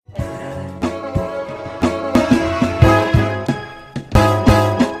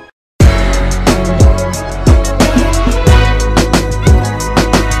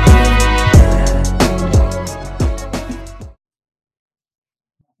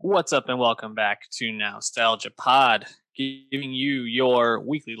What's up, and welcome back to Nostalgia Pod, giving you your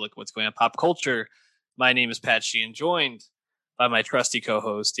weekly look at what's going on in pop culture. My name is Pat Sheehan, joined by my trusty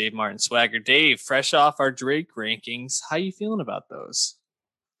co-host Dave Martin Swagger. Dave, fresh off our Drake rankings, how you feeling about those?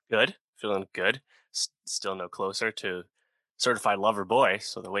 Good, feeling good. Still no closer to certified lover boy,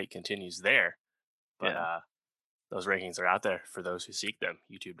 so the wait continues there. But Yeah, those rankings are out there for those who seek them.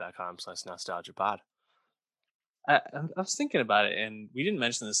 YouTube.com/nostalgiapod. I was thinking about it, and we didn't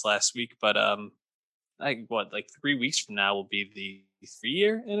mention this last week, but like 3 weeks from now will be the 3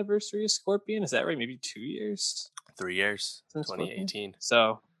 year anniversary of Scorpion. Is that right? Maybe 2 years 3 years, since Scorpion. 2018.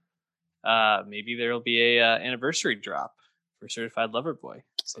 So maybe there will be a anniversary drop for Certified Lover Boy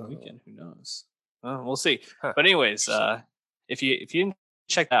same Oh, weekend. Who knows? We'll see. huh. But anyways, Interesting. if you didn't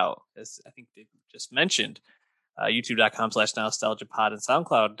check it out, as I think they just mentioned, youtube.com/nostalgiapod and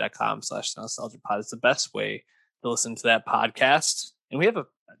soundcloud.com/nostalgiapod is the best way to listen to that podcast. And we have a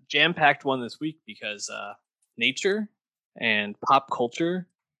jam-packed one this week because nature and pop culture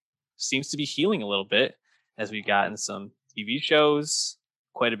seems to be healing a little bit as we got in some TV shows,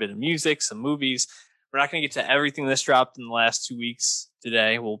 quite a bit of music, some movies. We're not going to get to everything that's dropped in the last 2 weeks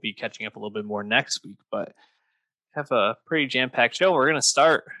today. We'll be catching up a little bit more next week, but have a pretty jam-packed show. We're going to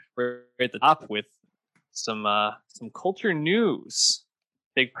start right at the top with some culture news.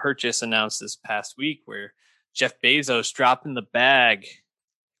 Big purchase announced this past week where Jeff Bezos dropped in the bag,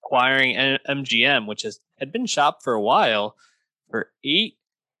 acquiring MGM, which had been shopped for a while, for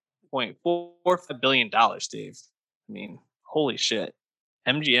 $8.45 billion. Dave, I mean, holy shit!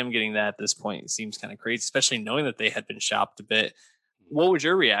 MGM getting that at this point seems kind of crazy, especially knowing that they had been shopped a bit. What was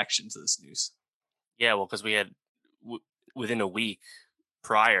your reaction to this news? Yeah, well, because we had within a week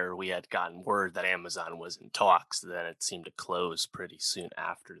prior, we had gotten word that Amazon was in talks. Then it seemed to close pretty soon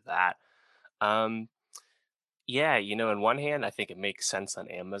after that. Um, yeah, in one hand, I think it makes sense on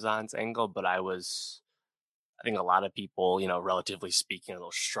Amazon's angle, but I think a lot of people, relatively speaking, are a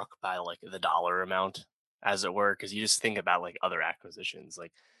little struck by like the dollar amount, as it were, because you just think about like other acquisitions.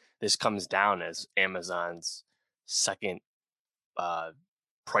 Like this comes down as Amazon's second uh,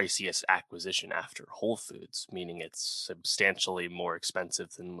 priciest acquisition after Whole Foods, meaning it's substantially more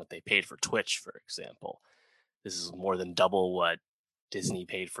expensive than what they paid for Twitch, for example. This is more than double what Disney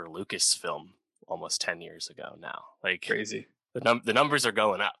paid for Lucasfilm almost 10 years ago now. Like Crazy. the numbers are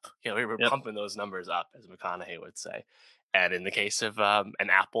going up. We were Yep. pumping those numbers up, as McConaughey would say. And in the case of an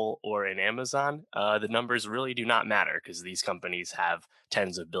Apple or an Amazon, the numbers really do not matter because these companies have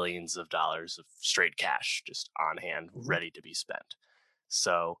tens of billions of dollars of straight cash just on hand, Mhm. ready to be spent.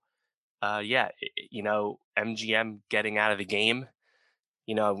 So, yeah, MGM getting out of the game.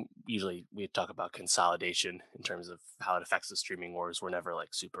 Usually we talk about consolidation in terms of how it affects the streaming wars. We're never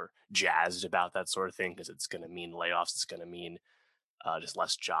like super jazzed about that sort of thing because it's going to mean layoffs. It's going to mean just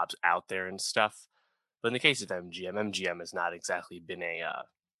less jobs out there and stuff. But in the case of MGM has not exactly been a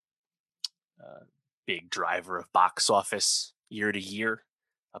big driver of box office year to year.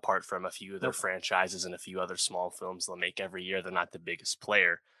 Apart from a few of their Nope. franchises and a few other small films they'll make every year, they're not the biggest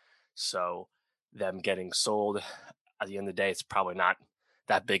player. So them getting sold at the end of the day, it's probably not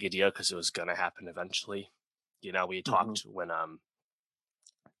that big a deal because it was going to happen eventually. We Hmm. talked when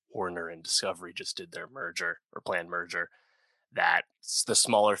Warner and Discovery just did their merger or planned merger that the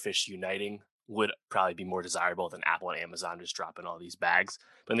smaller fish uniting would probably be more desirable than Apple and Amazon just dropping all these bags.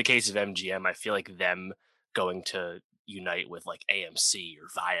 But in the case of MGM, I feel like them going to unite with like AMC or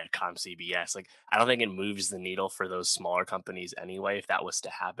Viacom CBS, like I don't think it moves the needle for those smaller companies anyway if that was to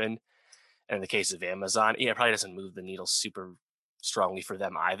happen. And in the case of Amazon, yeah, it probably doesn't move the needle super strongly for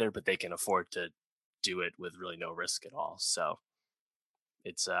them either, but they can afford to do it with really no risk at all. So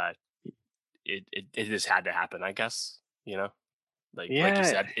it's it just had to happen, I guess. Like you Yeah,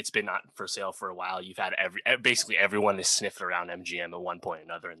 said, it's been not for sale for a while. You've had basically everyone has sniffed around MGM at one point or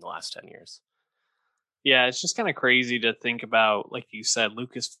another in the last 10 years. yeah. It's just kind of crazy to think about. Like you said,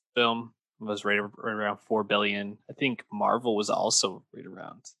 Lucasfilm was right around 4 billion. I think Marvel was also right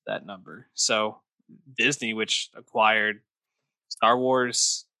around that number. So Disney, which acquired Star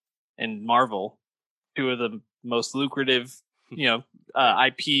Wars and Marvel, two of the most lucrative, Right.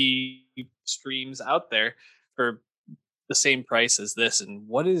 IP streams out there, for the same price as this. And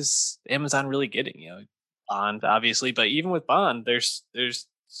what is Amazon really getting? Bond, obviously, but even with Bond, there's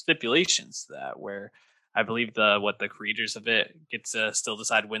stipulations to that where I believe the creators of it get to still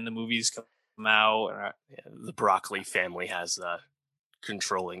decide when the movies come out. Yeah, the Broccoli family has a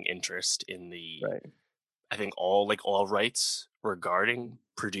controlling interest in the, Right. I think all rights regarding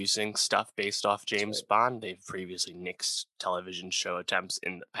producing stuff based off That's James right. Bond. They've previously nixed television show attempts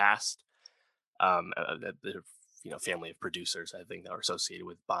in the past. They're family of producers, I think, that were associated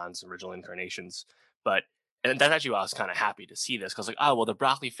with Bond's original incarnations. But and that's actually why I was kind of happy to see this, because like, oh well, the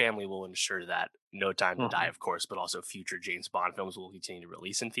Broccoli family will ensure that No Time to Die, Mhm. of course, but also future James Bond films will continue to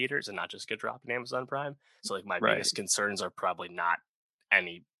release in theaters and not just get dropped in Amazon Prime. So like my Right. biggest concerns are probably not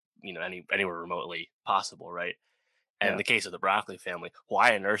any anywhere remotely possible, right? And in Yeah. the case of the Broccoli family,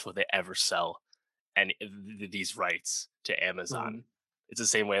 why on earth would they ever sell these rights to Amazon? Mhm. It's the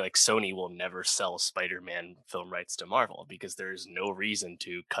same way like Sony will never sell Spider-Man film rights to Marvel, because there's no reason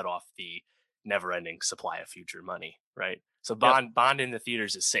to cut off the never-ending supply of future money, right? So Yep. Bond in the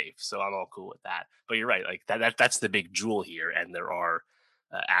theaters is safe, so I'm all cool with that. But you're right, like that's the big jewel here, and there are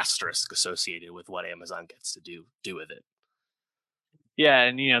asterisks associated with what Amazon gets to do with it. Yeah,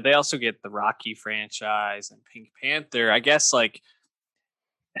 and they also get the Rocky franchise and Pink Panther. I guess like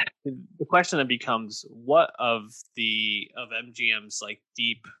the question then becomes, what of MGM's like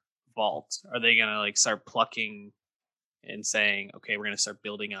deep vault are they gonna like start plucking and saying, okay, we're gonna start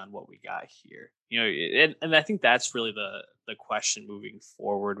building on what we got here? And I think that's really the question moving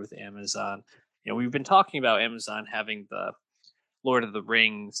forward with Amazon. We've been talking about Amazon having the Lord of the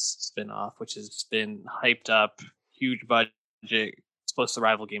Rings spinoff, which has been hyped up, huge budget, supposed to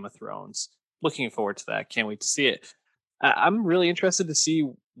rival Game of Thrones. Looking forward to that. Can't wait to see it. I'm really interested to see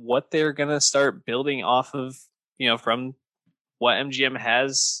what they're gonna start building off of, from what MGM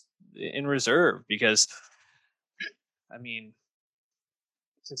has in reserve. Because I mean,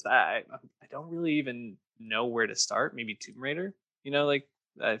 it's just I don't really even know where to start. Maybe Tomb Raider. Like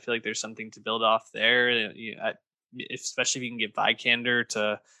I feel like there's something to build off there. Especially if you can get Vikander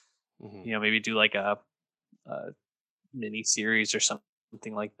to Hmm. maybe do like a mini series or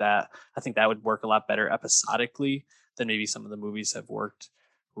something like that. I think that would work a lot better episodically than maybe some of the movies have worked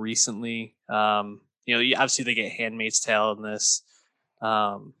recently. Obviously they get Handmaid's Tale in this,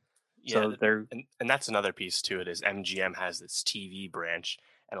 um, Yeah, so they're and that's another piece to it, is MGM has this TV branch,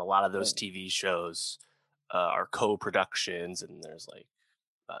 and a lot of those right. TV shows are co-productions, and there's like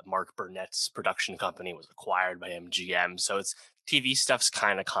Mark Burnett's production company was acquired by MGM, so it's TV stuff's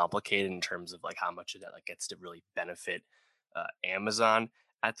kind of complicated in terms of like how much of that like gets to really benefit Amazon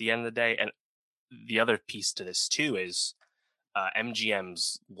at the end of the day. And the other piece to this too is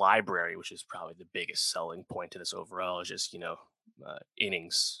MGM's library, which is probably the biggest selling point to this overall, is just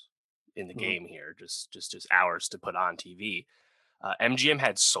innings in the Mhm. game here, just hours to put on TV. MGM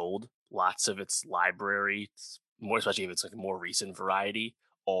had sold lots of its library, more especially if it's like a more recent variety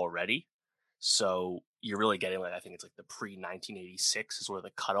already. So you're really getting like, I think it's like the pre 1986 is where the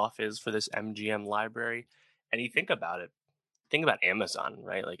cutoff is for this MGM library. And you think about it, think about Amazon,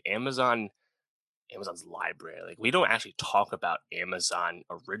 right? Like Amazon's library. Like we don't actually talk about Amazon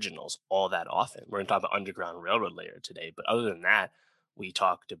originals all that often. We're gonna talk about Underground Railroad later today, but other than that, we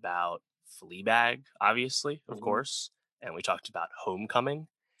talked about Fleabag, obviously, of Mhm. course, and we talked about Homecoming,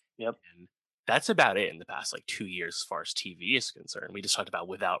 Yep. and that's about it in the past like 2 years as far as TV is concerned. We just talked about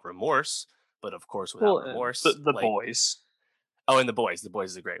Without Remorse, but of course, Without Well, Remorse, the like boys. oh, and The Boys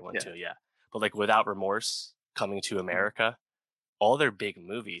is a great one Yeah. too, yeah. But like Without Remorse, Coming to Mhm. America, all their big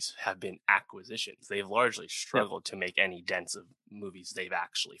movies have been acquisitions. They've largely Yep. struggled to make any dents of movies they've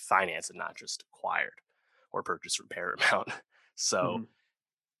actually financed and not just acquired or purchased from Paramount. So Mhm.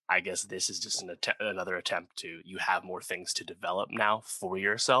 I guess this is just another attempt to, you have more things to develop now for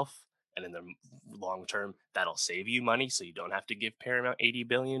yourself. And in the long term, that'll save you money, so you don't have to give Paramount 80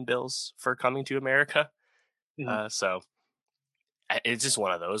 billion bills for Coming to America. Mhm. So it's just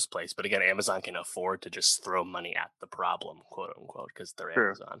one of those places. But again, Amazon can afford to just throw money at the problem, quote unquote, because they're True.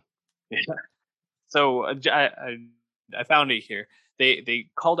 Amazon. Yeah. So I found it here. They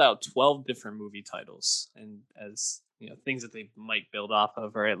called out 12 different movie titles, and as things that they might build off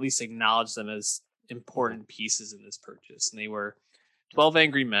of, or at least acknowledge them as Hmm. important pieces in this purchase. And they were 12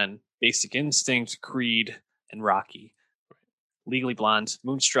 Angry Men, Basic Instinct, Creed, and Rocky. Legally Blonde,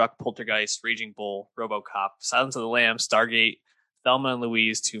 Moonstruck, Poltergeist, Raging Bull, RoboCop, Silence of the Lambs, Stargate, Thelma and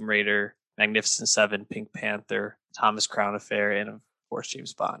Louise, Tomb Raider, Magnificent Seven, Pink Panther, Thomas Crown Affair, and of course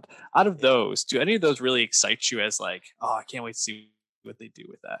James Bond. Out of Yeah. those, do any of those really excite you as like, oh, I can't wait to see what they do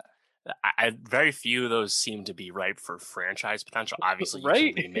with that? Very few of those seem to be ripe for franchise potential. Obviously, you can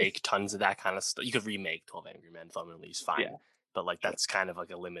Right? remake tons of that kind of stuff. You could remake 12 Angry Men, Thumb and Lee's fine. Yeah, But like sure. that's kind of like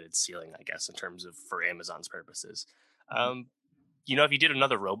a limited ceiling, I guess, in terms of for Amazon's purposes. Mhm. Um, if you did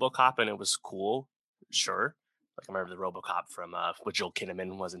another RoboCop and it was cool, sure. Like I remember the RoboCop from with Joel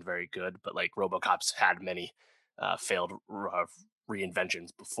Kinnaman wasn't very good, but like RoboCop's had many failed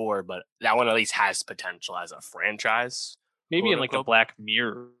reinventions before, but that one at least has potential as a franchise, Maybe quote in like a unquote. Black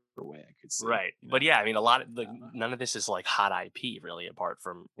Mirror way, I could see. Right. But yeah, I mean, a lot of like Uh, none of this is like hot IP really, apart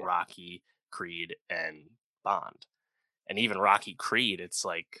from yeah, Rocky, Creed, and Bond. And even Rocky Creed, it's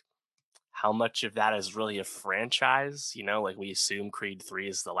like, how much of that is really a franchise? You know, like we assume Creed 3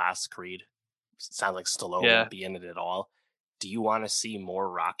 is the last Creed. Sounds like Stallone Yeah. won't be in it at all. Do you want to see more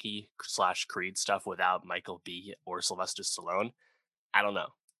Rocky slash Creed stuff without Michael B or Sylvester Stallone? I don't know,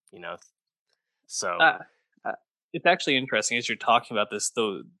 you know. So Uh, uh, it's actually interesting as you're talking about this,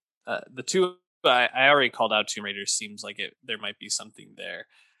 though. The two I already called out, Tomb Raider, seems like there might be something there.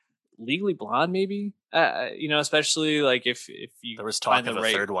 Legally Blonde, maybe. Especially like if you there was talk find of the a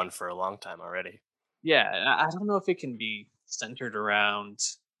right. third one for a long time already. Yeah, I don't know if it can be centered around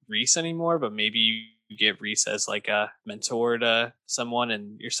Reese anymore, but maybe you give Reese as like a mentor to someone,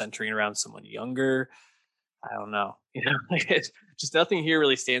 and you're centering around someone younger. I don't know. Like it's just nothing here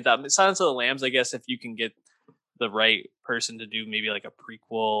really stands out. Silence of the Lambs, I guess, if you can get the right person to do maybe like a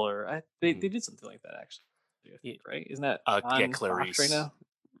prequel, or they did something like that actually. I Yeah, think, right? Isn't that yeah, on Fox right Clarice, now?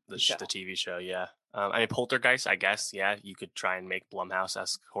 Yeah, the TV show. Yeah, I mean Poltergeist. I guess yeah, you could try and make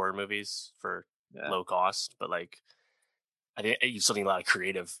Blumhouse-esque horror movies for yeah, low cost, but like I think you still need a lot of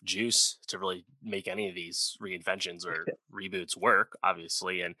creative juice to really make any of these reinventions or reboots work.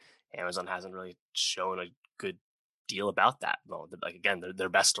 Obviously, and Amazon hasn't really shown a good deal about that. Well, like again, their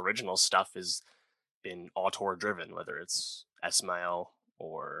best original stuff has been auteur driven, whether it's Esmail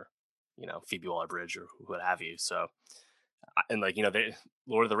or Phoebe Waller-Bridge or what have you. So and like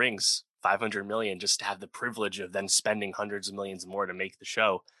Lord of the Rings, 500 million just to have the privilege of then spending hundreds of millions more to make the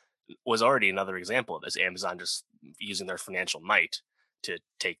show was already another example of this. Amazon just using their financial might to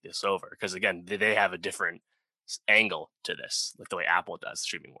take this over because again they have a different angle to this, like the way Apple does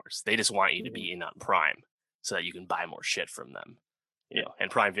streaming wars. They just want you to mhm, be in on Prime so that you can buy more shit from them, yeah, and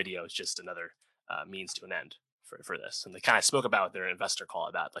Prime Video is just another means to an end for this. And they kind of spoke about their investor call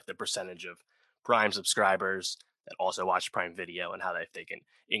about like the percentage of Prime subscribers that also watch Prime Video and how if they can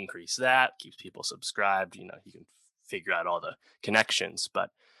increase that, keeps people subscribed. You can figure out all the connections,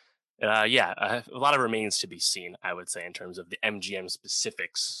 but a lot of remains to be seen, I would say, in terms of the MGM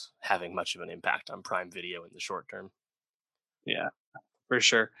specifics having much of an impact on Prime Video in the short term. yeah, for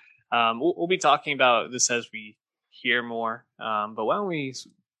sure. We'll be talking about this as we hear more. But why don't we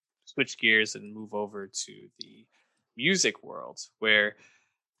switch gears and move over to the music world, where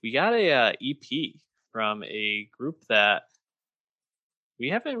we got a EP from a group that we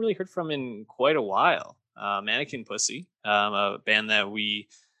haven't really heard from in quite a while. Mannequin Pussy, a band that we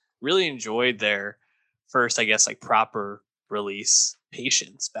really enjoyed their first, I guess, like proper release,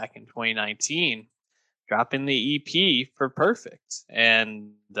 Patience, back in 2019, dropping the EP for Perfect.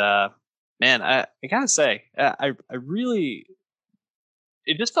 And man, I gotta say, I really,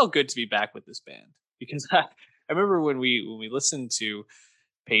 it just felt good to be back with this band because I remember when we listened to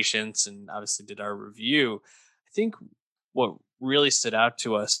Patience and obviously did our review. I think what really stood out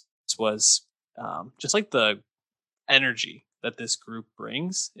to us was just like the energy that this group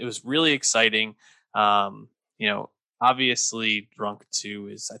brings. It was really exciting. Um, you know, Obviously, Drunk 2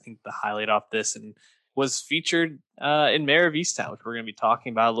 is, I think, the highlight off this and was featured in Mayor of Easttown, which we're going to be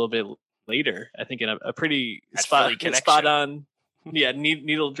talking about a little bit later. I think in a pretty That Philly spot connection. on, yeah,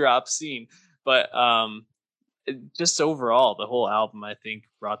 needle drop scene. But just overall, the whole album, I think,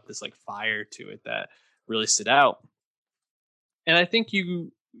 brought this like fire to it that really stood out. And I think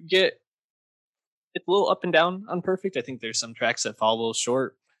you get it's a little up and down on Perfect. I think there's some tracks that fall a little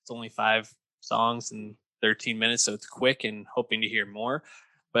short. It's only 5 songs and 13 minutes, so it's quick and hoping to hear more.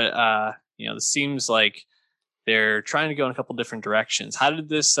 But this seems like they're trying to go in a couple different directions. How did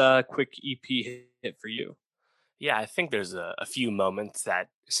this quick EP hit for you? Yeah, I think there's a few moments that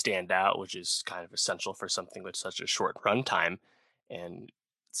stand out, which is kind of essential for something with such a short runtime. And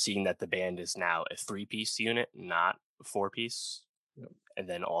seeing that the band is now a 3-piece unit, not a 4-piece, Yep. and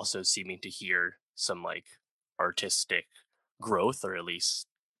then also seeming to hear some like artistic growth or at least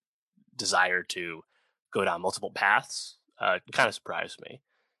desire to go down multiple paths, kind of surprised me.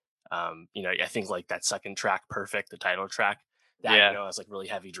 I think like that second track, Perfect, the title track, that Yeah. has like really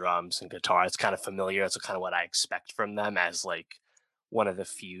heavy drums and guitar. It's kind of familiar. It's kind of what I expect from them as like one of the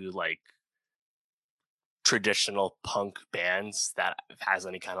few like traditional punk bands that has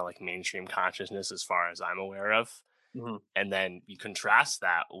any kind of like mainstream consciousness as far as I'm aware of. Hmm. And then you contrast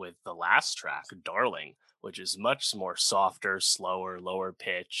that with the last track, Darling, which is much more softer, slower, lower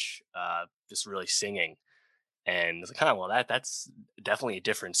pitch, just really singing. And it's kind of, well, that's definitely a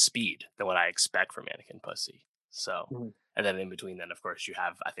different speed than what I expect from Mannequin Pussy. So, Hmm. and then in between, then of course you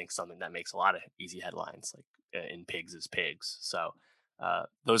have, I think, something that makes a lot of easy headlines, like in Pigs is Pigs. So,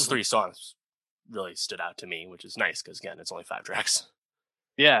 those Hmm. 3 songs really stood out to me, which is nice because again, it's only 5 tracks.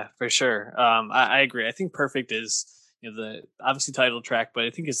 Yeah, for sure. I agree. I think Perfect is the obviously title track, but I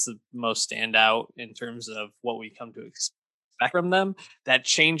think it's the most standout in terms of what we come to expect from them. That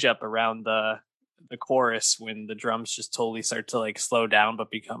change up around the chorus when the drums just totally start to like slow down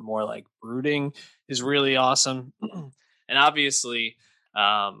but become more like brooding is really awesome. And obviously,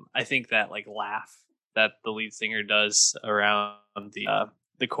 I think that like laugh that the lead singer does around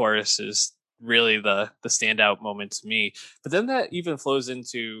the chorus is really the standout moment to me. But then that even flows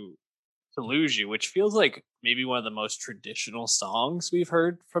into To Lose You, which feels like maybe one of the most traditional songs we've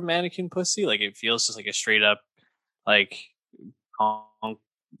heard from Mannequin Pussy. Like it feels just like a straight up like punk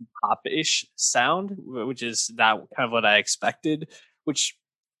pop-ish sound, which is not kind of what I expected. Which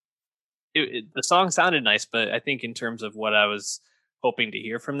the song sounded nice, but I think in terms of what I was hoping to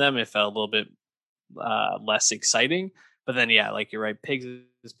hear from them, it felt a little bit less exciting. But then, yeah, like you're right, Pigs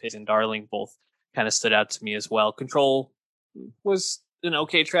is Pigs and Darling both kind of stood out to me as well. Control was an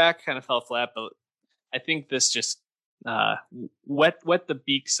okay track, kind of fell flat, but I think this just uh, wet the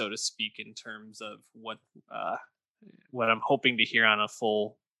beak, so to speak, in terms of uh, what I'm hoping to hear on a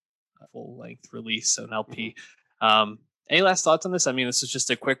full length release, so an LP. Any last thoughts on this? I mean, this is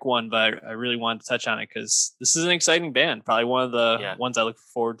just a quick one, but I really wanted to touch on it because this is an exciting band. Probably one of the ones I look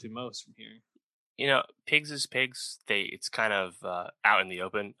forward to most from hearing. Pigs is Pigs. It's kind of out in the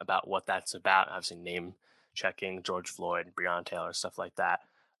open about what that's about. Obviously, name checking George Floyd, Breonna Taylor, stuff like that.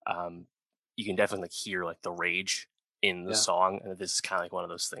 You can definitely hear like the rage in the song, and this is kind of like one of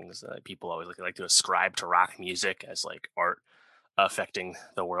those things that people always like to ascribe to rock music as like art affecting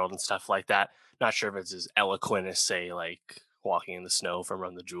the world and stuff like that. Not sure if it's as eloquent as say like Walking in the Snow from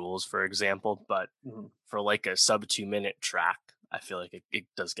Run the Jewels, for example, but for like a sub 2 minute track, I feel like it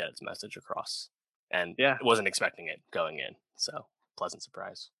does get its message across. And I wasn't expecting it going in, so pleasant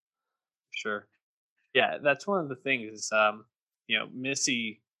surprise. Sure. Yeah, that's one of the things.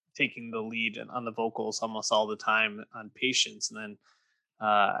 Missy taking the lead on the vocals almost all the time on Patience, and then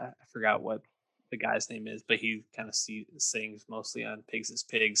I forgot what the guy's name is, but he kind of sings mostly on Pigs is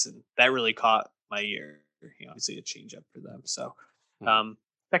Pigs, and that really caught my ear. Obviously a change up for them. So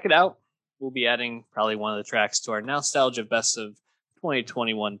check it out. We'll be adding probably one of the tracks to our Nostalgia Best of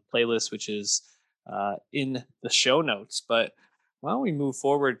 2021 playlist, which is in the show notes. But why don't we move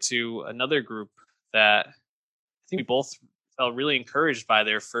forward to another group that I think we both felt really encouraged by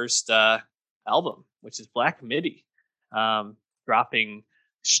their first album, which is Black Midi, dropping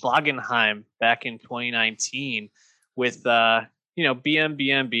Schlagenheim back in 2019 with BM,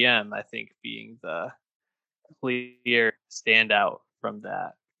 I think being the clear standout from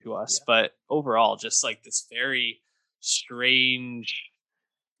that to us. But overall, just like this very strange,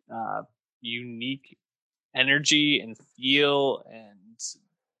 unique energy and feel, and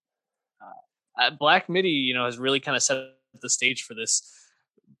Black Midi, has really kind of set the stage for this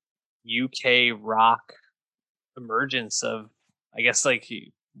UK rock emergence of, I guess, like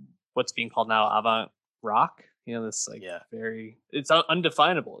what's being called now avant rock. This like very, it's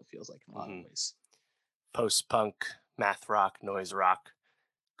undefinable. It feels like in a lot of ways. Post-punk, math rock, noise rock,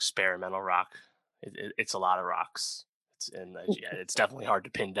 experimental rock. It's a lot of rocks. It's definitely hard to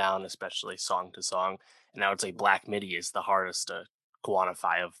pin down, especially song to song. And I would say Black Midi is the hardest to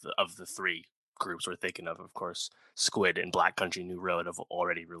quantify of the three groups we're thinking of. Of course, Squid and Black Country New Road have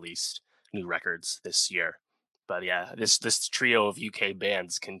already released new records this year. But yeah, this trio of UK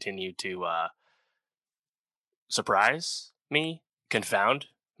bands continue to surprise me, confound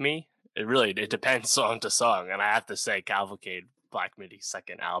me. It depends song to song, and I have to say, Cavalcade, Black Midi's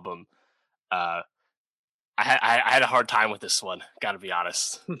second album, I had a hard time with this one. Got to be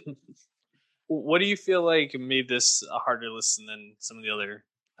honest. What do you feel like made this a harder listen than some of the other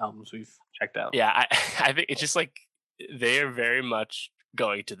albums we've checked out? Yeah, I think it's just like they are very much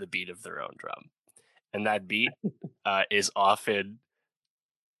going to the beat of their own drum, and that beat is often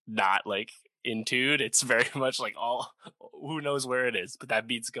not like in tune. It's very much like who knows where it is, but that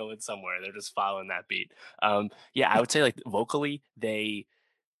beat's going somewhere. They're just following that beat. I would say like vocally, the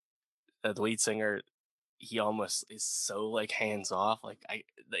lead singer, he almost is so like hands off. Like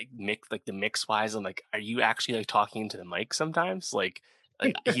the mix wise, I'm like, are you actually like talking into the mic sometimes? Like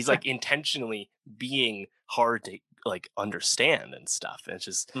he's like intentionally being hard to like understand and stuff. And it's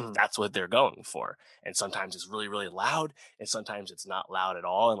just that's what they're going for. And sometimes it's really, really loud, and sometimes it's not loud at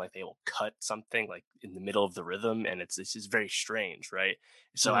all. And like they will cut something like in the middle of the rhythm, and it's just very strange, right?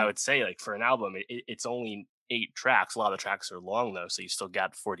 So I would say like for an album, it's only 8 tracks. A lot of the tracks are long though, so you still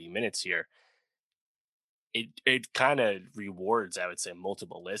got 40 minutes here. It kind of rewards, I would say,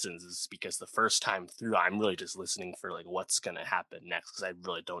 multiple listens, is because the first time through, I'm really just listening for like what's gonna happen next, because I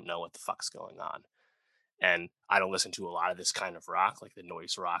really don't know what the fuck's going on. And I don't listen to a lot of this kind of rock, like the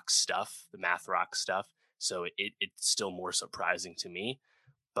noise rock stuff, the math rock stuff. so it's still more surprising to me.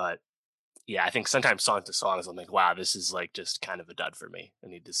 But yeah, I think sometimes song to songs, I'm like, wow, this is like just kind of a dud for me. I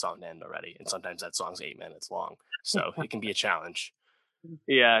need this song to end already. And sometimes that song's 8 minutes long. So it can be a challenge.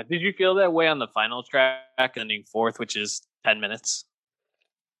 Yeah. Did you feel that way on the final track ending fourth, which is 10 minutes?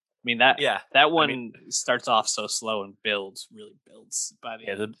 I mean that Yeah. that one starts off so slow and really builds by the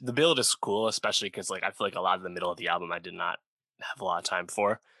end. The build is cool, especially because like I feel like a lot of the middle of the album I did not have a lot of time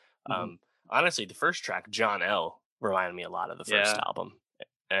for. Honestly, the first track, John L, reminded me a lot of the first album.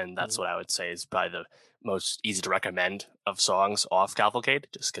 And that's what I would say is probably the most easy to recommend of songs off Cavalcade,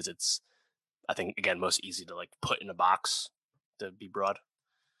 just because it's, I think, again, most easy to like put in a box to be broad.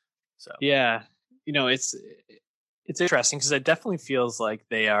 So yeah, it's interesting because it definitely feels like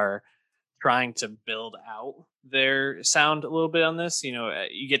they are trying to build out their sound a little bit on this.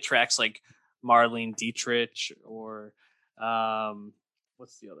 You get tracks like Marlene Dietrich or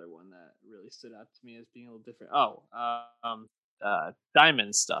what's the other one that really stood out to me as being a little different?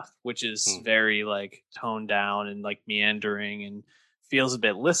 Diamond Stuff, which is very like toned down and like meandering and feels a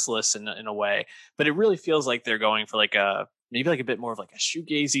bit listless in a way, but it really feels like they're going for like maybe like a bit more of like a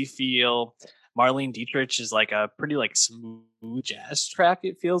shoegazy feel. Marlene Dietrich is like a pretty like smooth jazz track.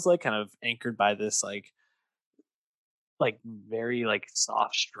 It feels like kind of anchored by this like very like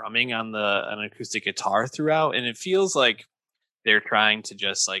soft strumming on an acoustic guitar throughout, and it feels like they're trying to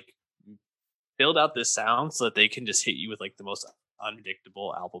just like build out this sound so that they can just hit you with like the most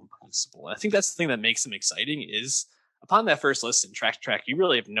unpredictable album possible. And I think that's the thing that makes them exciting is upon that first listen, track to track, you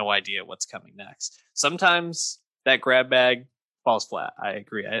really have no idea what's coming next. Sometimes that grab bag falls flat. I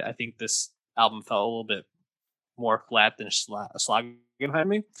agree. I think this album felt a little bit more flat than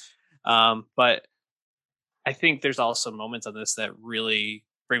Schlagenheim. But I think there's also moments on this that really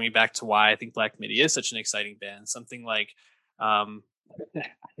bring me back to why I think Black Midi is such an exciting band. Something like, I don't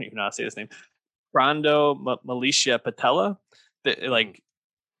even know how to say this name, Brando Militia Patella. Like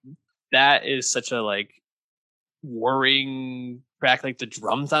that is such a like worrying track. Like the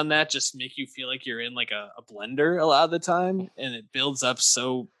drums on that just make you feel like you're in like a blender a lot of the time, and it builds up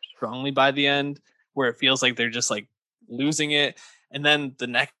so strongly by the end where it feels like they're just like losing it. And then the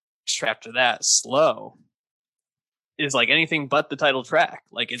next track after that, Slow, is like anything but the title track.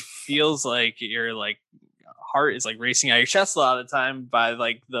 Like it feels like your like heart is like racing out your chest a lot of the time by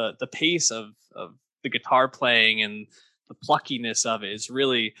like the pace of the guitar playing and the pluckiness of it is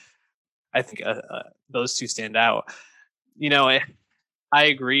really, I think those two stand out. I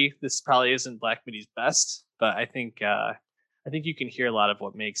agree. This probably isn't Black Midi's best, but I think you can hear a lot of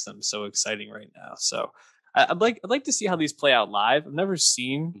what makes them so exciting right now. So I'd like to see how these play out live. I've never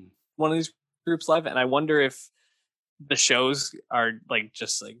seen one of these groups live, and I wonder if the shows are like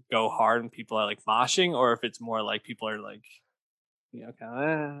just like go hard and people are like moshing, or if it's more like people are like,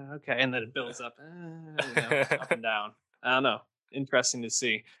 kind of okay, and then it builds up, up and down. I don't know. Interesting to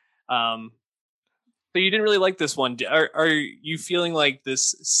see. So you didn't really like this one. Are you feeling like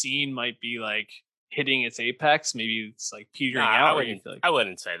this scene might be like hitting its apex? Maybe it's like petering out. I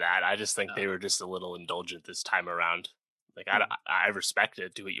wouldn't say that. I just think they were just a little indulgent this time around. Like I respect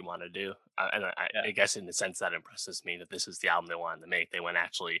it. Do what you want to do, I guess in the sense that impresses me that this is the album they wanted to make. They went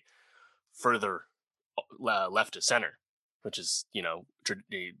actually further left to center, which is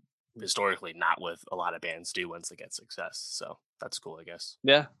historically not what a lot of bands do once they get success. So that's cool, I guess.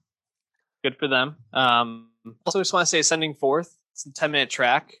 Yeah, good for them. Also, just want to say Ascending Forth. It's a 10-minute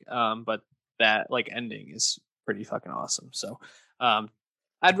track, but that like ending is pretty fucking awesome. So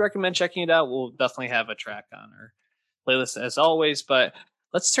I'd recommend checking it out. We'll definitely have a track on our playlist as always, but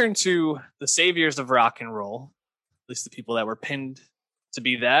let's turn to the saviors of rock and roll, at least the people that were pinned to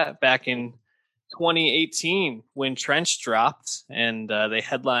be that back in 2018 when Trench dropped, and they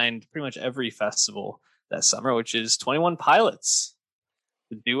headlined pretty much every festival that summer, which is 21 Pilots,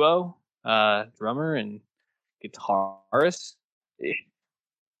 the duo, drummer and guitarist,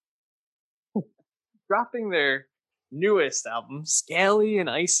 dropping their newest album, Scaly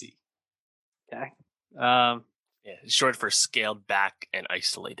and Icy. Okay. Yeah, short for scaled back and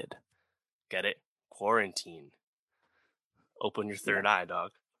isolated. Get it? Quarantine. Open your third eye,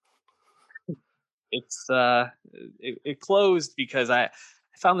 dog. It's it closed because I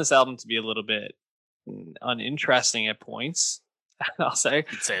found this album to be a little bit uninteresting at points. I'll say.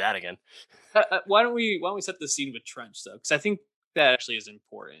 You'd say that again. Why don't we set the scene with Trench though? Because I think that actually is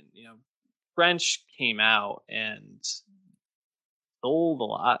important. Trench came out and sold a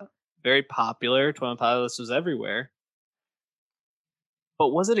lot, very popular. 21 Pilots was everywhere. But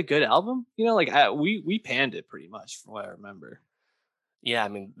was it a good album? We panned it pretty much from what I remember. Yeah, I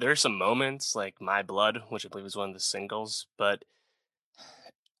mean, there are some moments like My Blood, which I believe was one of the singles, but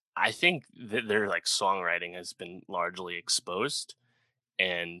I think that their like songwriting has been largely exposed,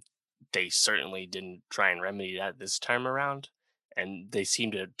 and they certainly didn't try and remedy that this time around. And they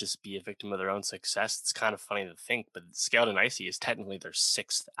seem to just be a victim of their own success. It's kind of funny to think, but Scaled and Icy is technically their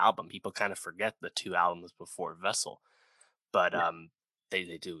sixth album. People kind of forget the two albums before Vessel, but they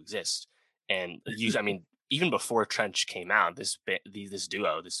do exist. And I mean, even before Trench came out, this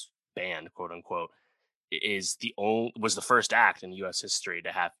duo, this band, quote unquote, was the first act in U.S. history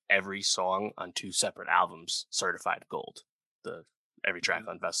to have every song on two separate albums certified gold. Every track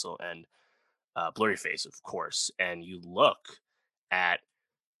on Vessel and Blurry Face, of course. And you look at,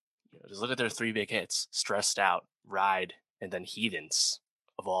 just look at their three big hits: Stressed Out, Ride, and then Heathens.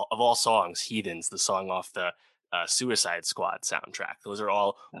 Of all songs, Heathens, the song off the Suicide Squad soundtrack. Those are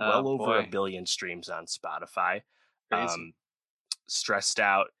all well over 1 billion streams on Spotify. Stressed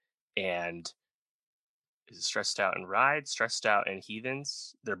Out and Ride, Stressed Out and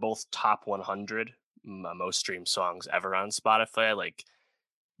Heathens. They're both top 100 most streamed songs ever on Spotify. Like,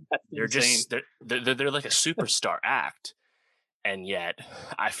 they're like a superstar act, and yet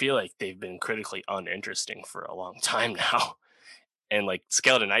I feel like they've been critically uninteresting for a long time now. And like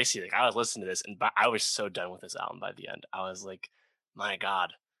Scaled and Icy, like I was listening to this, and I was so done with this album by the end. I was like, my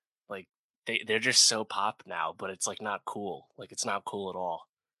God, like they're just so pop now, but it's like not cool. Like it's not cool at all.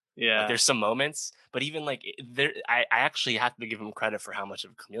 Yeah, like, there's some moments, but even like I actually have to give them credit for how much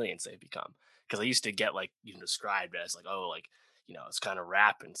of chameleons they've become. Because I used to get like even described as like, oh, like, it's kind of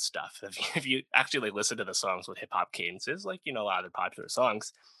rap and stuff. If you actually like listen to the songs with hip hop cadences, like, a lot of their popular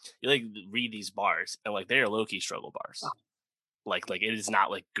songs, you like read these bars and like they are low key struggle bars. Oh. Like it is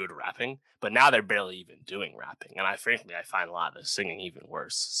not like good rapping, but now they're barely even doing rapping. And I find a lot of the singing even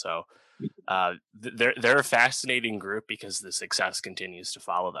worse. So they're a fascinating group because the success continues to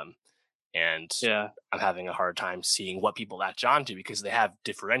follow them. And I'm having a hard time seeing what people latch on to, because they have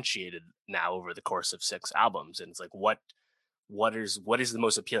differentiated now over the course of 6 albums. And it's like, what is the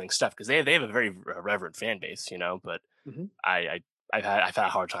most appealing stuff? Because they have a very reverent fan base, but I've had a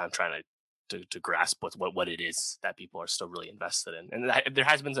hard time trying to grasp what it is that people are still really invested in. And there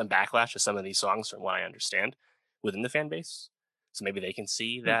has been some backlash to some of these songs, from what I understand, within the fan base. So maybe they can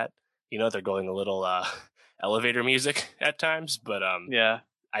see that, they're going a little elevator music at times. But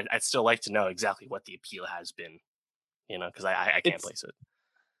I'd still like to know exactly what the appeal has been, because I can't place it.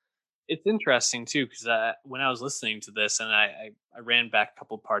 It's interesting too, because when I was listening to this, and I ran back a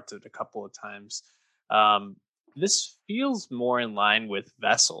couple parts of it a couple of times, this feels more in line with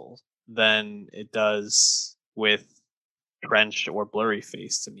Vessel than it does with Trench or Blurry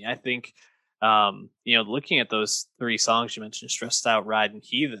Face to me. I think, looking at those 3 songs you mentioned, Stressed Out, Ride, and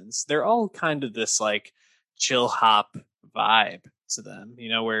Heathens, they're all kind of this like chill hop vibe to them,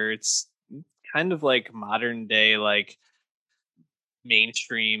 where it's kind of like modern day, like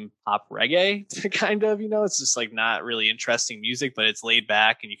mainstream pop reggae kind of, it's just like not really interesting music, but it's laid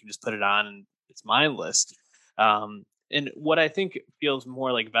back and you can just put it on and it's mindless. And what I think feels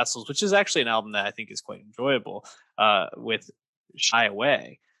more like Vessels, which is actually an album that I think is quite enjoyable, with Shy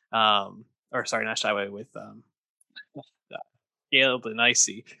Away, or sorry, not Shy Away, with Scaled and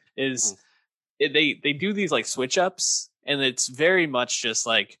Icy, is they do these like switch ups, and it's very much just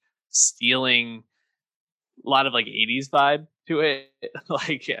like stealing a lot of like 80s vibe to it.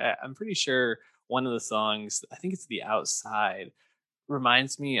 Like I'm pretty sure one of the songs, I think it's The Outside,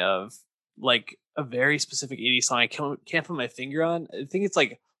 reminds me of like a very specific 80s song I can't put my finger on. I think it's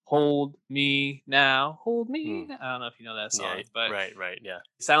like Hold Me Now, Hold Me Now. I don't know if you know that song, but right, yeah.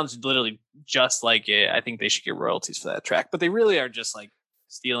 It sounds literally just like it. I think they should get royalties for that track, but they really are just like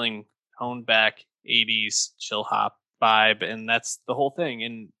stealing honed back 80s chill hop vibe, and that's the whole thing.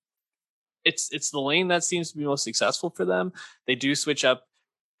 And it's the lane that seems to be most successful for them. They do switch up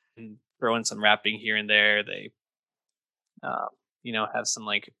and throw in some rapping here and there. They have some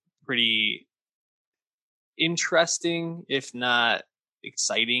like pretty interesting, if not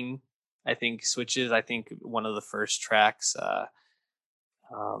exciting, I think, switches. I think one of the first tracks,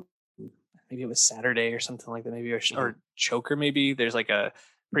 maybe it was Saturday or something like that, maybe, or Choker, maybe. There's like a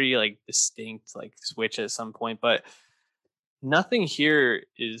pretty like distinct like switch at some point, but nothing here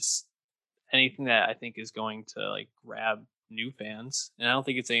is anything that I think is going to like grab new fans. And I don't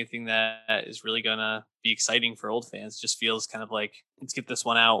think it's anything that is really gonna be exciting for old fans. It just feels kind of like, let's get this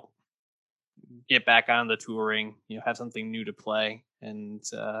one out, get back on the touring, have something new to play. And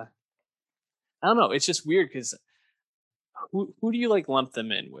I don't know, it's just weird because who do you like lump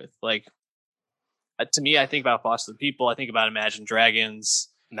them in with? Like, to me, I think about Foster the People. I think about Imagine Dragons.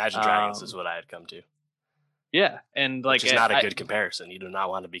 Imagine Dragons is what I had come to. Yeah, and like, which is not a good comparison. You do not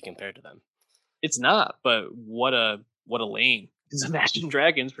want to be compared to them. It's not, but what a lane because Imagine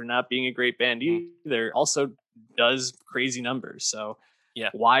Dragons, for not being a great band either, also does crazy numbers. So Yeah.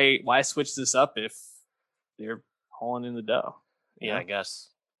 why switch this up if they're hauling in the dough? Yeah, I guess.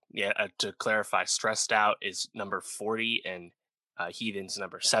 Yeah, to clarify, Stressed Out is number 40 and Heathen's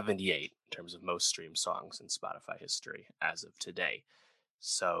number 78 in terms of most streamed songs in Spotify history as of today.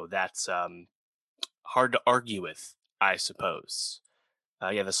 So that's hard to argue with, I suppose.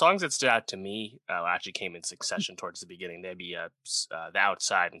 Yeah, the songs that stood out to me actually came in succession towards the beginning. They'd be The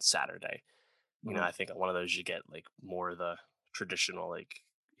Outside and Saturday. You know, I think on one of those you get like more of the traditional like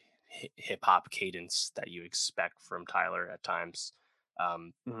hip hop cadence that you expect from Tyler at times.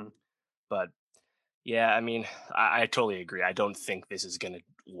 Um, But yeah, I mean, I totally agree. I don't think this is going to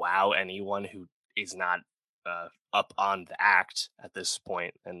wow anyone who is not up on the act at this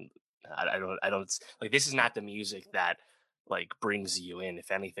point. And I don't like, this is not the music that like brings you in.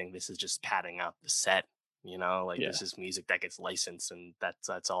 If anything, this is just padding out the set. You know, like this is music that gets licensed, and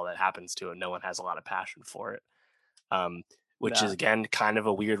that's all that happens to it. No one has a lot of passion for it, which is again kind of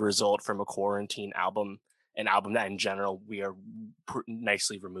a weird result from a quarantine album, an album that in general we are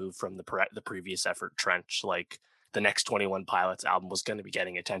nicely removed from the previous effort Trench. Like the next 21 Pilots album was going to be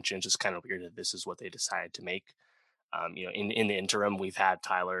getting attention. It's just kind of weird that this is what they decided to make. You know, in the interim, we've had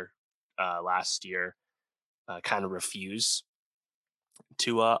Tyler last year kind of refuse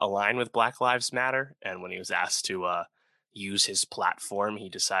to align with Black Lives Matter, and when he was asked to use his platform, he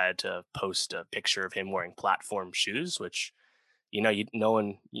decided to post a picture of him wearing platform shoes, which you know,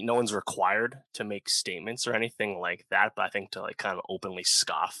 no one's required to make statements or anything like that. But I think to like kind of openly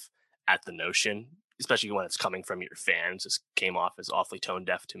scoff at the notion, especially when it's coming from your fans, just came off as awfully tone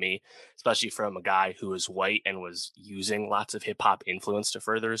deaf to me, especially from a guy who was white and was using lots of hip hop influence to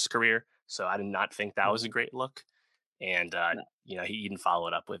further his career. So I did not think that was a great look. And, you know, he didn't follow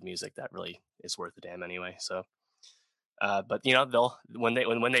it up with music that really is worth a damn anyway. So, but you know, they'll when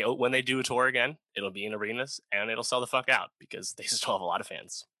they do a tour again, it'll be in arenas and it'll sell the fuck out because they still have a lot of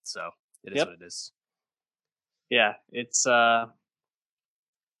fans. So it is what it is. Yeah, it's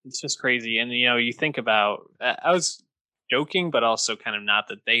just crazy. And you know, you think about, I was joking, but also kind of not,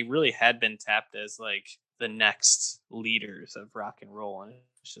 that they really had been tapped as like the next leaders of rock and roll, and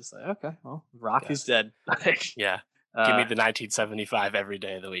it's just like, okay, well, rock is dead. Yeah. Give me the 1975 every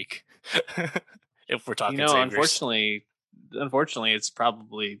day of the week. If we're talking, you know, saviors. unfortunately, it's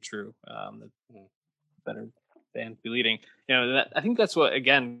probably true. The better band to be leading. You know, I think that's what,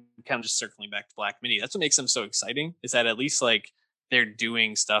 again, kind of just circling back to Black Midi. That's what makes them so exciting. Is that at least like they're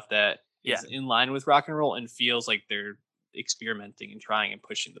doing stuff that is in line with rock and roll and feels like they're experimenting and trying and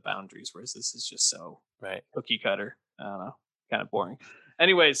pushing the boundaries. Whereas this is just so cookie cutter. I don't know, kind of boring.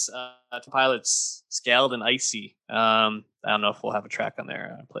 Anyways, to Pilots, Scaled and Icy. I don't know if we'll have a track on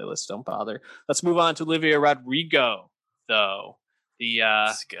their playlist. Don't bother. Let's move on to Olivia Rodrigo, though.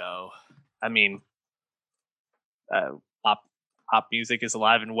 Let's go. I mean, pop music is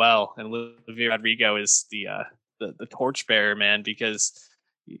alive and well, and Olivia Rodrigo is the torchbearer, man. Because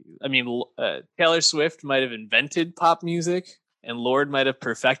I mean, Taylor Swift might have invented pop music, and Lorde might have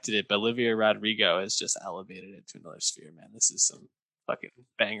perfected it, but Olivia Rodrigo has just elevated it to another sphere, man. This is some fucking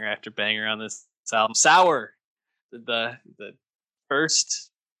banger after banger on this album. Sour, the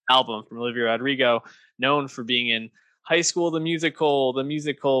first album from Olivia Rodrigo, known for being in High School, the musical,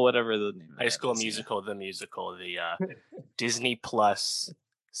 whatever the name. High School Musical, the musical, the Disney Plus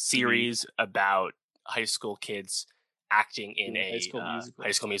series about high school kids acting in a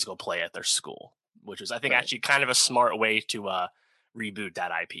High School Musical play at their school, which was, I think, actually kind of a smart way to reboot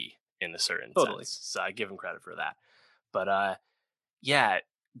that IP in a certain sense. So I give him credit for that. But yeah,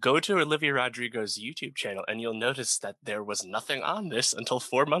 go to Olivia Rodrigo's YouTube channel and you'll notice that there was nothing on this until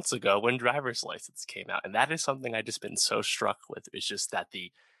 4 months ago when Driver's License came out. And that is something I've just been so struck with. It's just that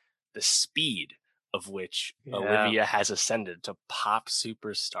the speed of which Olivia has ascended to pop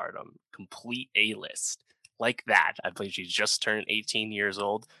superstardom, complete A-list, like that. I believe she just turned 18 years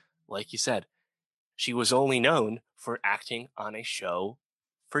old. Like you said, she was only known for acting on a show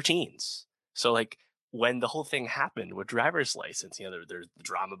for teens. So like when the whole thing happened with Driver's License, you know, there's the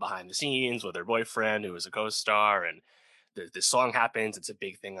drama behind the scenes with her boyfriend who was a co-star, and the song happens. It's a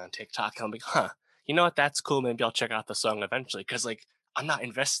big thing on TikTok. I'm like, you know what? That's cool. Maybe I'll check out the song eventually. Cause like, I'm not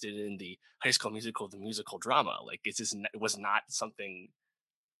invested in the High School Musical, the musical drama. Like it was not something,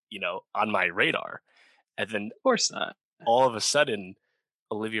 you know, on my radar. And then of course not. All of a sudden,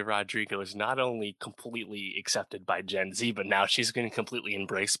 Olivia Rodrigo is not only completely accepted by Gen Z, but now she's getting completely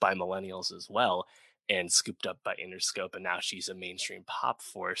embraced by millennials as well and scooped up by Interscope. And now she's a mainstream pop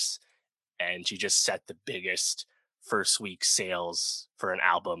force. And she just set the biggest first week sales for an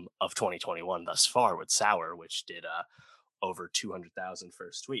album of 2021 thus far with Sour, which did over 200,000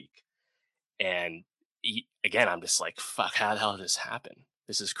 first week. And again, I'm just like, fuck, how the hell did this happen?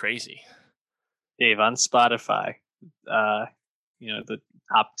 This is crazy. Dave, on Spotify, uh, the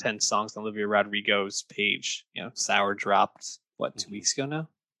top 10 songs on Olivia Rodrigo's page, Sour dropped, what, 2 weeks ago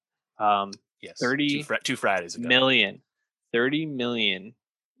now? Yes. 30 two Fridays ago. 30 million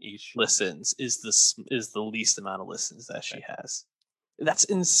Each listens is the least amount of listens that she has. That's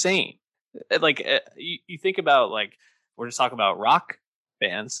insane. Like, you think about, like, we're just talking about rock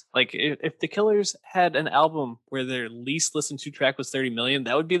bands. Like, if the Killers had an album where their least listened to track was 30 million,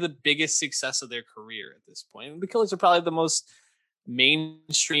 that would be the biggest success of their career at this point. And the Killers are probably the most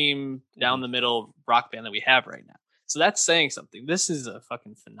mainstream, down the middle rock band that we have right now. So that's saying something. This is a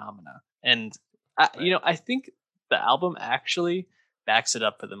fucking phenomena. And I think the album actually backs it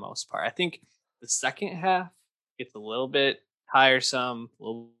up for the most part. I think the second half gets a little bit tiresome, a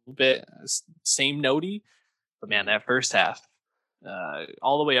little bit same notey, but man, that first half,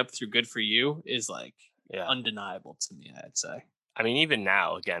 all the way up through "Good for You" is like undeniable to me. I'd say. I mean, even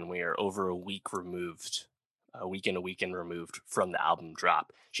now, again, we are over a week removed, a weekend removed from the album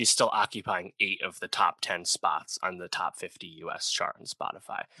drop. She's still occupying 8 of the top 10 spots on the top 50 US chart on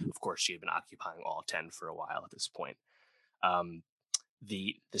Spotify. Of course, she had been occupying all 10 for a while at this point.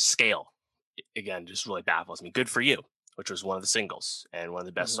 The scale, again, just really baffles me. "Good for You," which was one of the singles and one of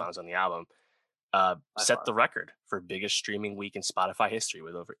the best songs on the album, set the record for biggest streaming week in Spotify history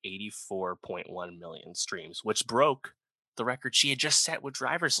with over 84.1 million streams, which broke the record she had just set with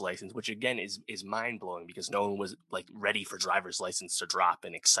Driver's License, which again is mind blowing because no one was like ready for Driver's License to drop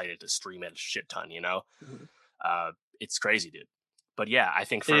and excited to stream it a shit ton. It's crazy, dude. But yeah, I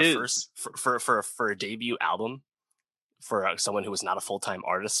think for a debut album for someone who was not a full-time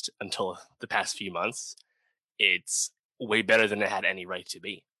artist until the past few months, it's way better than it had any right to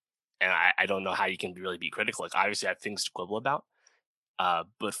be. And I don't know how you can really be critical. Like, obviously, I have things to quibble about.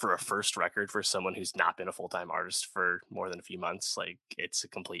 But for a first record for someone who's not been a full-time artist for more than a few months, like, it's a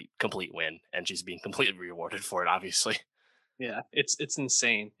complete win. And she's being completely rewarded for it, obviously. Yeah, it's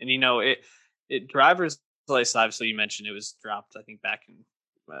insane. And it Driver's License, obviously you mentioned it was dropped, I think, back in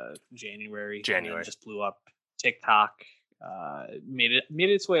January. And then just blew up. TikTok made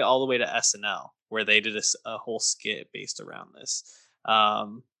its way all the way to SNL, where they did a whole skit based around this.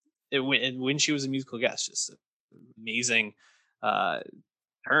 When she was a musical guest, just an amazing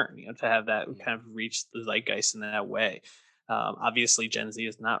turn, to have that kind of reach the zeitgeist in that way. Obviously, Gen Z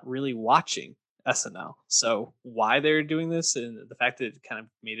is not really watching SNL, so why they're doing this and the fact that it kind of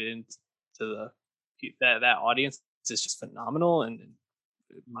made it into that audience is just phenomenal and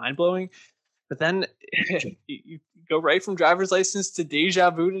mind blowing. But then you go right from Driver's License to Deja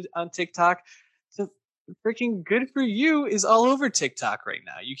Vu on TikTok. So freaking "Good for You" is all over TikTok right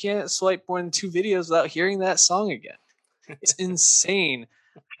now. You can't swipe more than 2 videos without hearing that song again. It's insane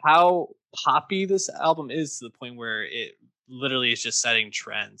how poppy this album is, to the point where it literally is just setting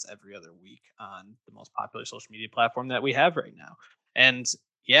trends every other week on the most popular social media platform that we have right now. And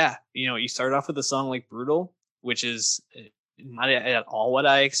yeah, you start off with a song like "Brutal," which is not at all what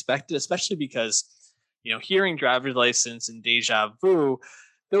I expected, especially because, hearing Driver's License and Deja Vu,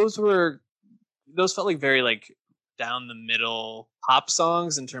 those felt like very like down the middle pop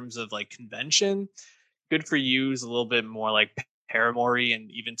songs in terms of like convention. "Good for You" is a little bit more like Paramore, and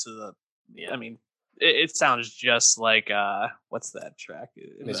even to the, I mean, it sounds just like what's that track?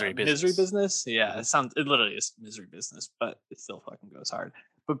 Misery Business. Yeah, it literally is Misery Business, but it still fucking goes hard.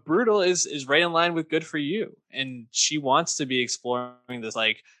 But "Brutal" is right in line with "Good for You," and she wants to be exploring this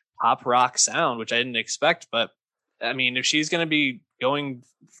like pop rock sound, which I didn't expect. But I mean, if she's going to be going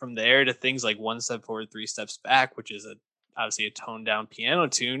from there to things like "One Step Forward, Three Steps Back," which is obviously a toned down piano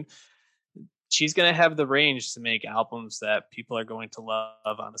tune, she's going to have the range to make albums that people are going to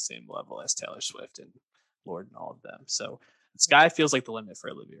love on the same level as Taylor Swift and Lorde and all of them. So the sky feels like the limit for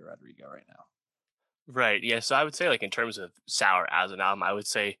Olivia Rodrigo right now. Right. Yeah. So I would say, like, in terms of Sour as an album, I would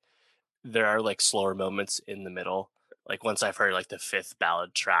say there are like slower moments in the middle. Like, once I've heard like the 5th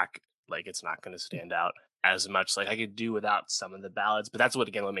ballad track, like, it's not going to stand out as much. Like, I could do without some of the ballads, but that's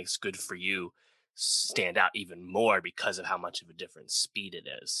what makes "Good for You" stand out even more because of how much of a different speed it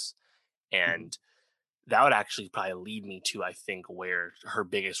is. And that would actually probably lead me to, I think, where her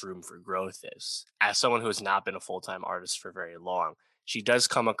biggest room for growth is. As someone who has not been a full-time artist for very long, she does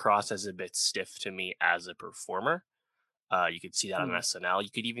come across as a bit stiff to me as a performer. You could see that on SNL. You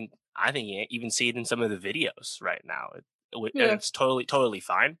could even see it in some of the videos right now. It's totally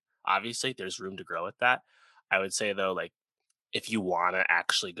fine. Obviously, there's room to grow with that. I would say, though, like, if you want to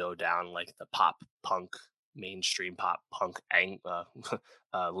actually go down like the pop punk mainstream pop punk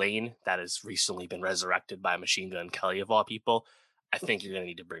lane that has recently been resurrected by Machine Gun Kelly of all people, I think you're going to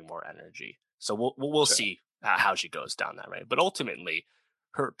need to bring more energy. So we'll Sure. see how she goes down that right. But ultimately,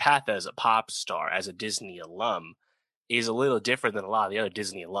 her path as a pop star, as a Disney alum, is a little different than a lot of the other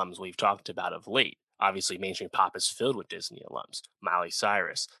Disney alums we've talked about of late. Obviously, mainstream pop is filled with Disney alums: Miley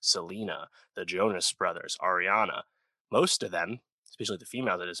Cyrus, Selena, the Jonas Brothers, Ariana. Most of them, especially the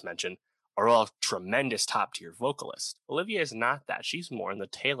females I just mentioned, are all tremendous top tier vocalists. Olivia is not that. She's more in the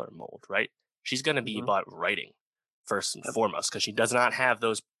Taylor mold, right? She's going to be Hmm. about writing first and Yep. foremost because she does not have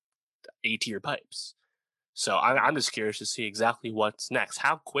those A tier pipes. So I'm just curious to see exactly what's next.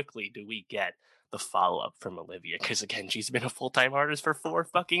 How quickly do we get the follow up from Olivia? Because again, she's been a full time artist for 4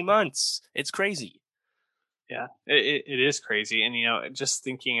 fucking months. It's crazy. Yeah, it is crazy. And, just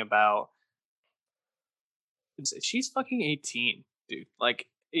thinking about, she's fucking 18, dude. Like,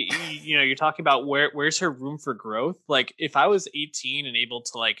 you're talking about where's her room for growth? Like, if I was 18 and able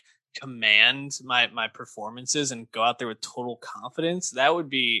to like command my performances and go out there with total confidence, that would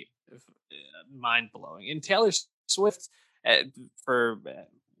be mind blowing. And Taylor Swift, uh, for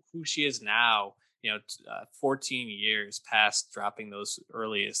who she is now, 14 years past dropping those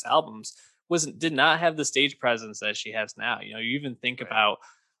earliest albums, wasn't did not have the stage presence that she has now. You even think Right. about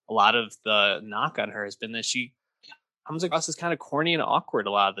a lot of the knock on her has been that she comes across as kind of corny and awkward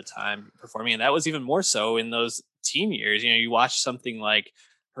a lot of the time performing, and that was even more so in those teen years. You watch something like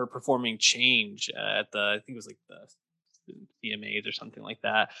her performing Change at the, I think it was like the CMAs or something like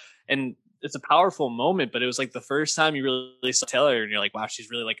that, and it's a powerful moment. But it was like the first time you really saw Taylor, and you're like, wow, she's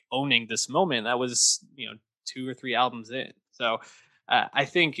really like owning this moment. That was 2 or 3 albums in. So I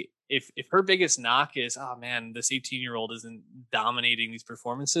think if her biggest knock is, oh man, this 18-year-old isn't dominating these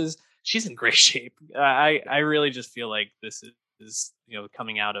performances, she's in great shape. I really just feel like this is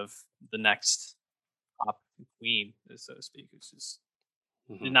coming out of the next pop queen, so to speak. It's just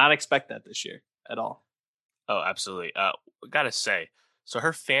Hmm. did not expect that this year at all. Oh, absolutely. Gotta say, so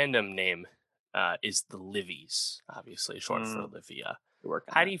her fandom name is the Livies, obviously short for Mm, Olivia. good work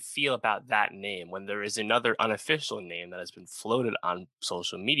on How do that. you feel about that name when there is another unofficial name that has been floated on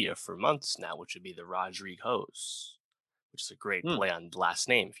social media for months now, which would be the Rodriguez, which is a great Mm, play on the last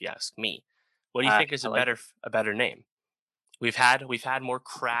name, if you ask me. What do you I think is I a like better it. name? We've had more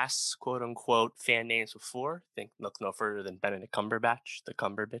crass quote unquote fan names before. Think look no further than Benedict Cumberbatch, the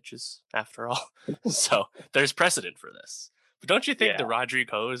Cumber bitches, after all. So there's precedent for this. But don't you think Yeah, the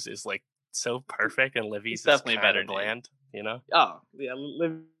Rodriguez is like so perfect and it's Livy's is definitely a kind better of name. bland, you know? Oh yeah,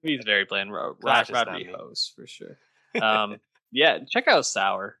 Livy's very bland. Glad it's just not Rodri me. Hose for sure. Um, yeah, check out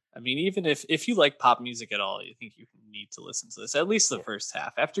Sour. I mean, even if you like pop music at all, I think you need to listen to this, at least the Yeah, first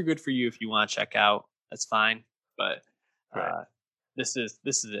half. After Good for You, if you want to check out, that's fine. But right. uh, this is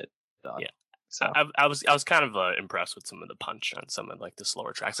it, dog. Yeah. So I was kind of impressed with some of the punch on some of like the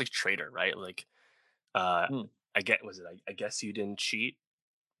slower tracks, like Trader, right? Like, uh, hmm, I guess you didn't cheat,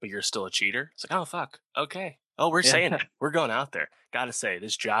 but you're still a cheater. It's like, oh fuck, okay. Oh, we're yeah, saying it. We're going out there. Gotta say,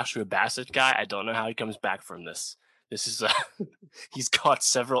 this Joshua Bassett guy, I don't know how he comes back from this. This is he's caught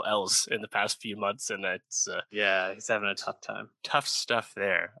several L's in the past few months, and it's yeah, he's having a tough time. tough stuff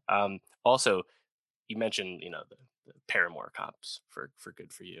there. Also, you mentioned the Paramore comps for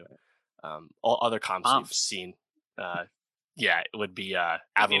Good for You. All other comps we've Comps. seen, uh, yeah, it would be I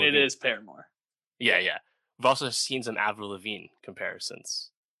Avril mean, it Lavigne. is Paramore. Yeah, yeah. We've also seen some Avril Lavigne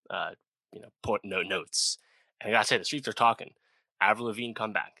comparisons. Uh, point notes. And I gotta say, the streets are talking. Avril Lavigne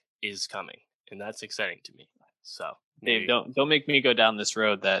comeback is coming, and that's exciting to me. So Dave, maybe don't make me go down this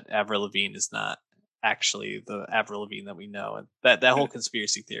road that Avril Lavigne is not actually the Avril Lavigne that we know, and that whole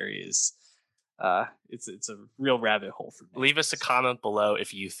conspiracy theory is, it's a real rabbit hole for me. leave us a So comment below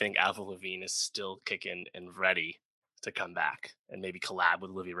if you think Avril Lavigne is still kicking and ready to come back and maybe collab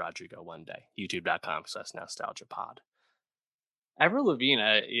with Olivia Rodrigo one day. YouTube.com/nostalgia pod. Avril Lavigne,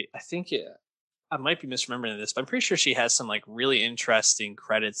 I think I might be misremembering this, but I'm pretty sure she has some like really interesting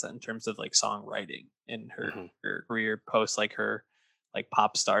credits in terms of like songwriting in Hmm. her career post like her like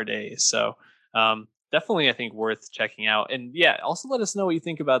pop star days. So definitely I think worth checking out. And yeah, also let us know what you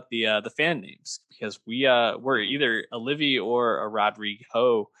think about the fan names, because we're Hmm. either a Livy or a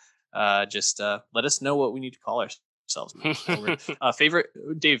Rodrigo. Just let us know what we need to call ourselves moving forward.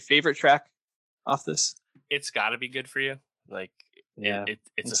 Favorite track off this? It's got to be good for you. Like Yeah, it's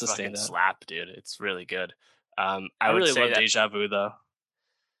a it's the fucking standout. slap, dude. It's really good. I I would really say love that. Deja Vu though.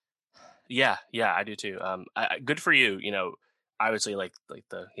 Yeah, yeah, I do too. Good for you. I would say like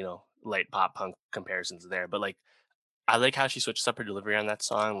the light pop punk comparisons there, but like I like how she switches up her delivery on that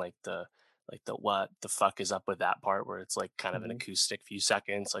song, like the what the fuck is up with that part where it's like kind of an Mhm. acoustic few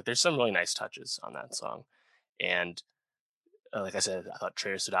seconds. Like there's some really nice touches on that song. And like I said, I thought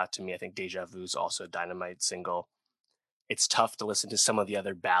Traitor stood out to me. I think Deja Vu's also a dynamite single. It's tough to listen to some of the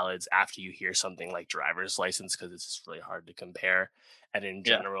other ballads after you hear something like Driver's License because it's just really hard to compare. And in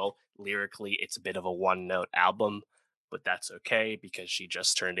Yeah. general, lyrically, it's a bit of a one note album, but that's okay because she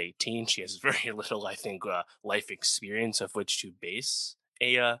just turned 18. She has very little, I think, life experience of which to base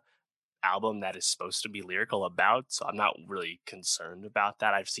a album that is supposed to be lyrical about. So I'm not really concerned about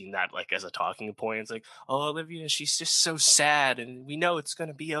that. I've seen that like as a talking point. It's like, oh, Olivia, she's just so sad and we know it's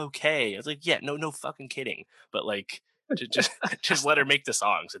gonna be okay. It's like, yeah, no fucking kidding. But like just let her make the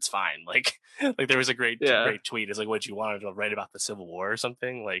songs. It's fine. Like there was a great Yeah. tweet. It's like, what, you wanted to write about the Civil War or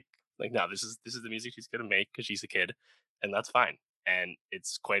something? Like no, this is the music she's gonna make because she's a kid, and that's fine. And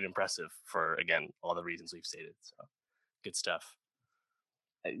it's quite impressive for, again, all the reasons we've stated. So good stuff.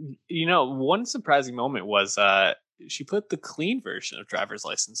 One surprising moment was she put the clean version of Driver's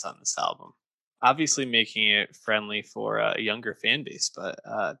License on this album, obviously making it friendly for a younger fan base. But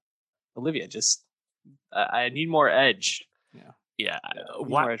Olivia, just I need more edge. Yeah, I need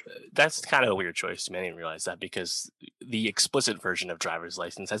more edge. that's kind of a weird choice to me. I didn't realize that because the explicit version of Driver's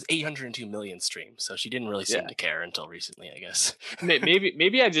License has 802 million streams, so she didn't really seem to care until recently, I guess.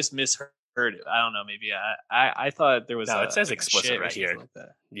 maybe I just misheard it. I don't know. Maybe I thought there was. No, it says like explicit right here. Like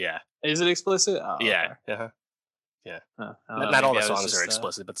that. Yeah. Is it explicit? Oh, yeah. okay. Uh-huh. Yeah. Not all the songs are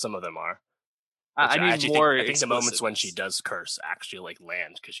explicit, but some of them are. I need more. I think the moments when she does curse actually like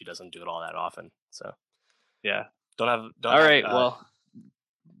land because she doesn't do it all that often. So yeah. All right. Well,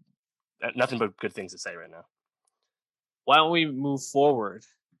 nothing but good things to say right now. Why don't we move forward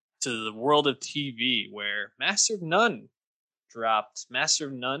to the world of TV, where Master of None dropped Master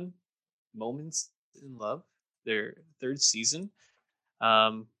of None Moments in Love, their third season,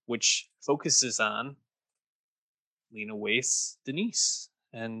 which focuses on Lena Waithe's Denise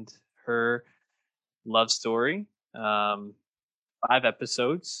and her love story. 5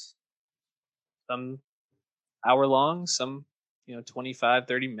 episodes, some hour long, some 25,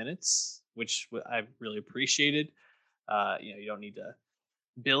 30 minutes, which I really appreciated. You don't need to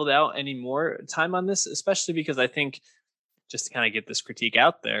build out any more time on this, especially because I think, just to kind of get this critique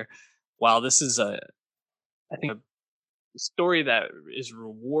out there, while this is I think a story that is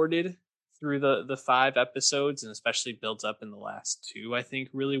rewarded through the 5 episodes and especially builds up in the last 2, I think,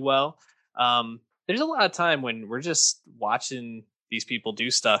 really well. There's a lot of time when we're just watching these people do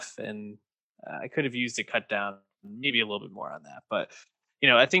stuff, and I could have used to cut down maybe a little bit more on that. But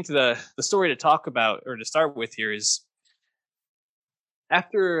I think the story to talk about, or to start with here, is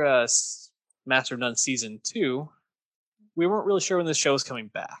after Master of None season 2, we weren't really sure when the show was coming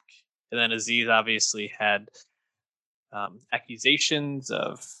back, and then Aziz obviously had accusations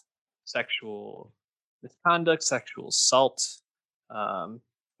of sexual misconduct, sexual assault.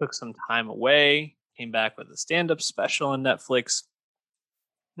 Took some time away, came back with a stand-up special on Netflix.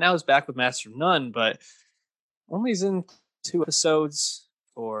 Now he's back with Master of None, but only is in 2 episodes,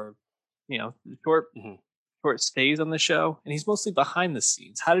 or short stays on the show, and he's mostly behind the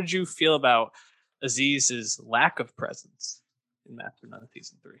scenes. How did you feel about Aziz's lack of presence in Master of None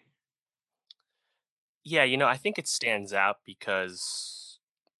season 3? Yeah, I think it stands out because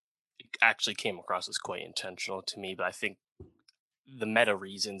it actually came across as quite intentional to me, but I think the meta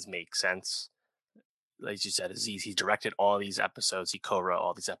reasons make sense. Like you said, Aziz, he directed all these episodes. He co-wrote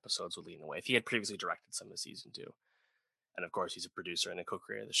all these episodes with Lena Waithe. He had previously directed some of season 2. And of course, he's a producer and a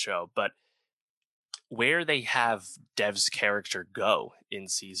co-creator of the show. But where they have Dev's character go in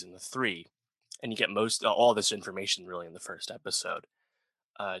season 3, and you get all this information really in the first episode,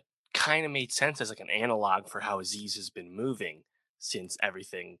 kind of made sense as like an analog for how Aziz has been moving since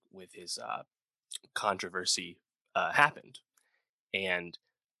everything with his controversy happened. And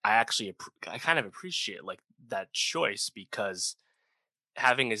I kind of appreciate like that choice, because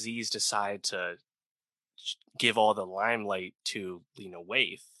having Aziz decide to give all the limelight to Lena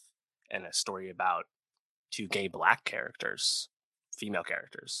Waithe and a story about 2 gay black characters, female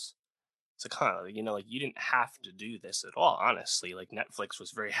characters, it's like, like you didn't have to do this at all, honestly. Like Netflix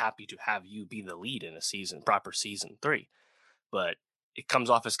was very happy to have you be the lead in a proper season 3, but it comes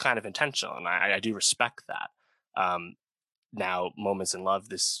off as kind of intentional, and I do respect that. Now, Moments in Love,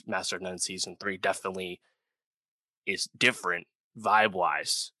 this Master of None season 3, definitely is different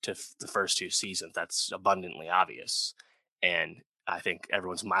vibe-wise to the first 2 seasons. That's abundantly obvious. And I think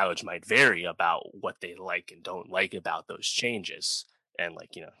everyone's mileage might vary about what they like and don't like about those changes and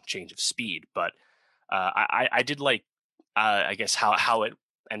change of speed. But I did like, I guess, how it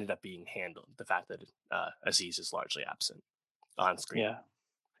ended up being handled. The fact that Aziz is largely absent on screen. Yeah.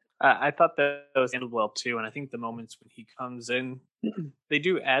 I thought that was handled well too, and I think the moments when he comes in, they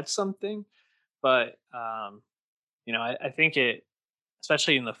do add something. but I think it,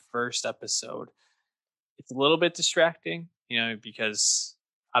 especially in the first episode, it's a little bit distracting, because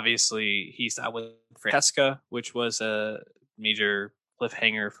obviously he's not with Francesca, which was a major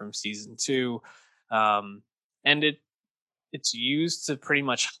cliffhanger from season two, and it's used to pretty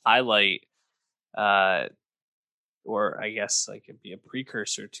much highlight, uh, or I guess like it'd be a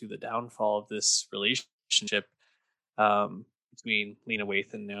precursor to the downfall of this relationship, between Lena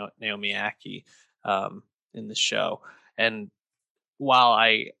Waithe and Naomi Aki, in the show. And while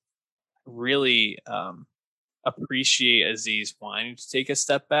I really appreciate Aziz wanting to take a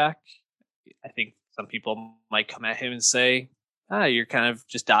step back, I think some people might come at him and say, you're kind of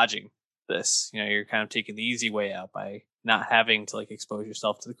just dodging this. You're kind of taking the easy way out by not having to like expose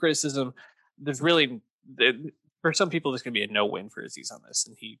yourself to the criticism. There's really, for some people, there's going to be a no win for Aziz on this,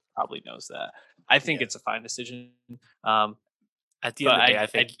 and he probably knows that. I think Yeah. it's a fine decision. Um, At the but end of the day, I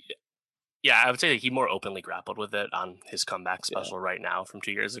think, yeah, I would say that he more openly grappled with it on his comeback Yeah. special right now from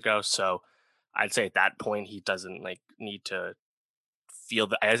 2 years ago. So I'd say at that point, he doesn't like need to feel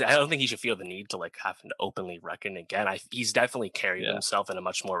the. I don't think he should feel the need to like having to openly reckon again. He's definitely carried Yeah. himself in a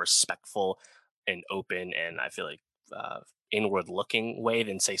much more respectful and open, and I feel like inward looking way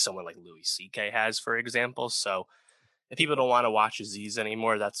than say someone like Louis C.K. has, for example. So if people don't want to watch Aziz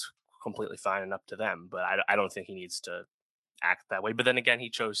anymore, that's completely fine and up to them. But I don't think he needs to act that way. But then again, he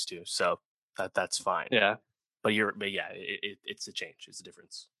chose to, so that's fine. Yeah. But yeah, it's a change. It's a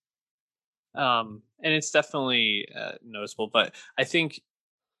difference. And it's definitely noticeable. But I think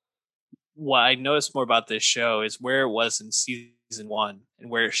what I noticed more about this show is where it was in season one and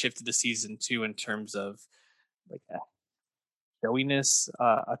where it shifted to season two in terms of like a showiness,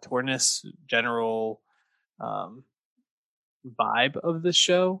 a tourness, general um, vibe of the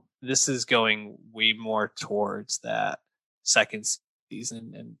show. This is going way more towards that second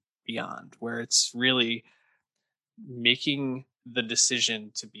season and beyond, where it's really making the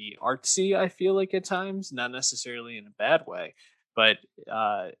decision to be artsy. I feel like at times, not necessarily in a bad way, but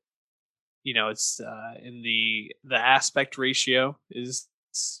it's in the aspect ratio is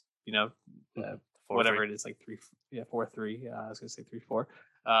whatever 4-3. it is, like 4-3. I was gonna say 3-4.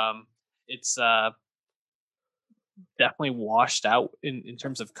 It's definitely washed out in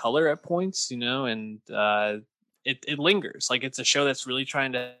terms of color at points, and it lingers. Like it's a show that's really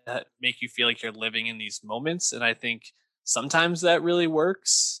trying to make you feel like you're living in these moments, and I think sometimes that really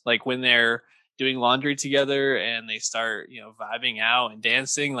works. Like when they're doing laundry together and they start, vibing out and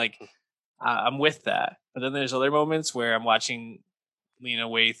dancing. Like I'm with that. But then there's other moments where I'm watching Lena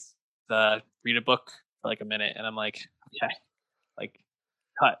Waithe read a book for like a minute, and I'm like, okay, like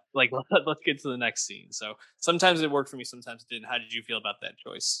cut. Like let's get to the next scene. So sometimes it worked for me, sometimes it didn't. How did you feel about that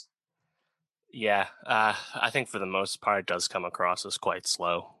choice? Yeah, I think for the most part, it does come across as quite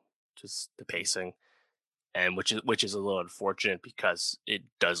slow, just the pacing, and which is a little unfortunate because it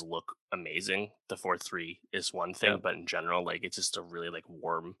does look amazing. The 4-3 is one thing, Yeah. but in general, like it's just a really like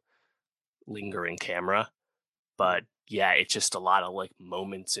warm, lingering camera. But yeah, it's just a lot of like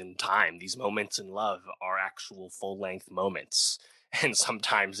moments in time. These moments in love are actual full length moments, and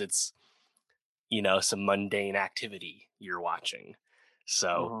sometimes it's some mundane activity you're watching.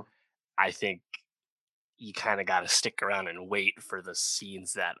 So Uh-huh. I think you kind of got to stick around and wait for the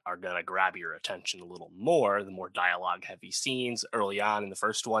scenes that are going to grab your attention a little more, the more dialogue heavy scenes early on in the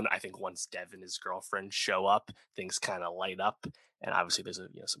first one. I think once Dev and his girlfriend show up, things kind of light up. And obviously there's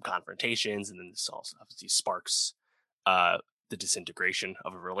some confrontations, and then this also obviously sparks uh, the disintegration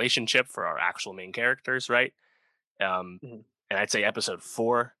of a relationship for our actual main characters, right? Mhm. And I'd say episode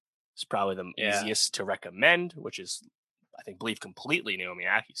 4 is probably the Yeah. easiest to recommend, which is, I think, believe completely Naomi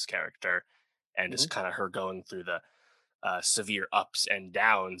Aki's character, and just kind of her going through the severe ups and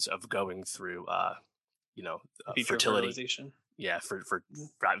downs of going through, fertility. Realization. Yeah, for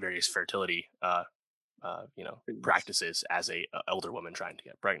Mhm. various fertility, Treatments. practices as a elder woman trying to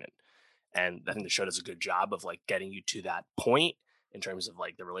get pregnant. And I think the show does a good job of like getting you to that point in terms of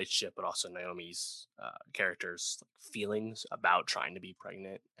like the relationship, but also Naomi's character's like, feelings about trying to be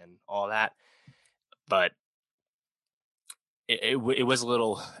pregnant and all that. But it was a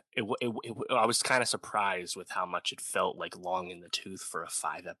little. I was kind of surprised with how much it felt like long in the tooth for a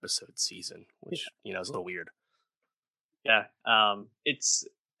 5 episode season, which is a little weird. Yeah. I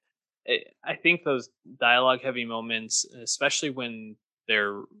think those dialogue heavy moments, especially when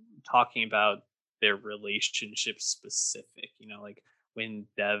they're talking about their relationship specific, like when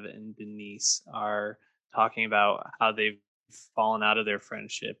Dev and Denise are talking about how they've fallen out of their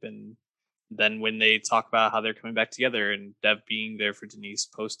friendship, and then when they talk about how they're coming back together and Dev being there for Denise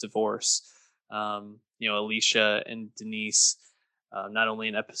post divorce, Alicia and Denise, not only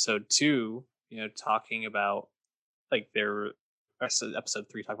in episode 2, talking about like their episode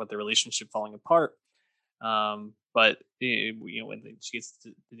 3 talk about their relationship falling apart. But when she gets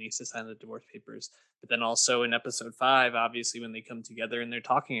Denise to sign the divorce papers, but then also in episode 5, obviously when they come together and they're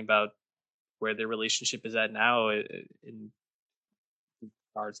talking about where their relationship is at now in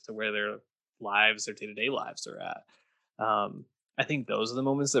regards to where their lives, their day-to-day lives are at. I think those are the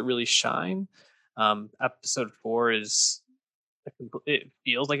moments that really shine. Episode 4 is it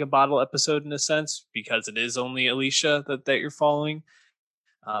feels like a bottle episode in a sense because it is only Alicia that you're following,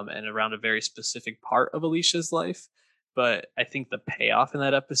 and around a very specific part of Alicia's life. But I think the payoff in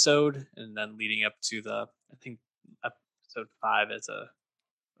that episode, and then leading up to I think episode 5 as a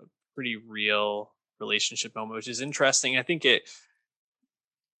pretty real relationship moment, which is interesting. I think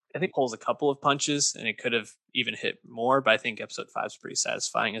pulls a couple of punches, and it could have even hit more. But I think episode 5 is pretty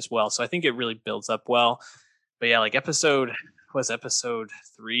satisfying as well. So I think it really builds up well. But yeah, like episode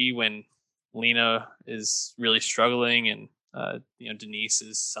 3 when Lena is really struggling, and Denise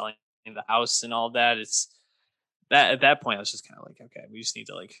is selling the house and all that. It's that at that point I was just kind of like, okay, we just need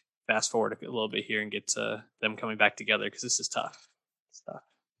to like fast forward a little bit here and get to them coming back together because this is tough. It's tough,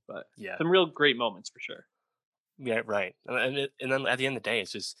 but Yeah, some real great moments for sure. yeah, right. And then at the end of the day,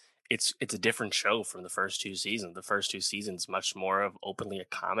 it's a different show from the first 2 seasons. The first 2 seasons much more of openly a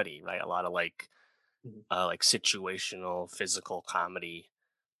comedy, right? A lot of like situational physical comedy.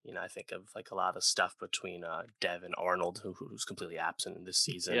 I think of like a lot of stuff between Dev and Arnold, who's completely absent in this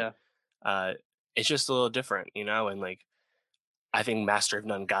season. Yeah, Uh, it's just a little different, and like I think Master of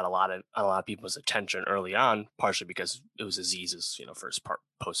None got a lot of people's attention early on, partially because it was Aziz's first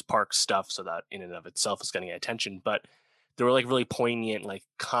post Park stuff, so that in and of itself is getting attention. But there were like really poignant like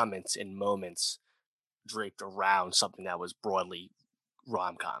comments and moments draped around something that was broadly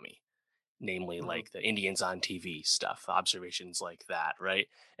rom-commy, namely like the Indians on TV stuff, observations like that, right?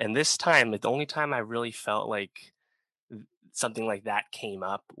 And this time, the only time I really felt like something like that came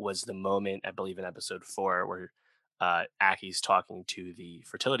up was the moment, I believe, in episode 4 where Aki's talking to the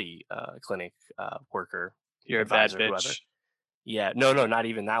fertility clinic worker, you're a bad advisor, whoever. bitch. Yeah, no, not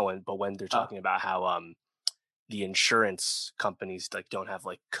even that one. But when they're Oh, talking about how the insurance companies like don't have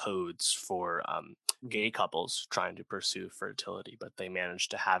like codes for gay couples trying to pursue fertility, but they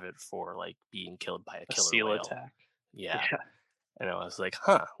managed to have it for like being killed by a a killer seal whale. attack. Yeah, Yeah, and I was like,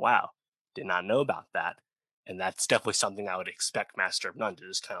 huh, wow, did not know about that. And that's definitely something I would expect Master of None to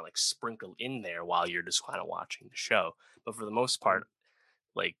just kind of like sprinkle in there while you're just kind of watching the show. But for the most part,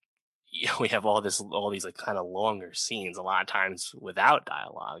 like we have all these like kind of longer scenes, a lot of times without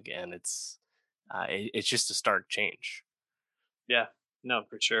dialogue, and it's just a stark change. yeah, no,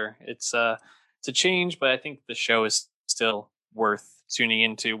 for sure. It's a change, but I think the show is still worth tuning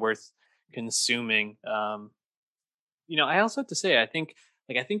into, worth consuming. I also have to say, I think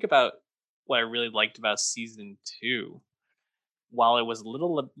about what I really liked about season 2. While it was a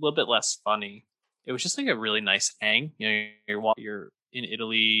little bit less funny, it was just like a really nice hang. You're in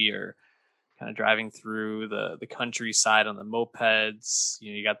Italy, or kind of driving through the countryside on the mopeds.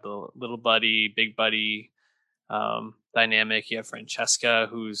 You got the little buddy, big buddy dynamic. You have Francesca,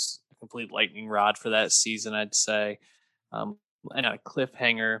 who's a complete lightning rod for that season, I'd say. And a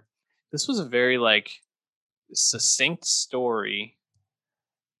cliffhanger. This was a very like succinct story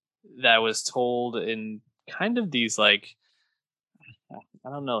that was told in kind of these like, I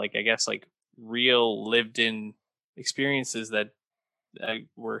don't know, like I guess like real lived in experiences that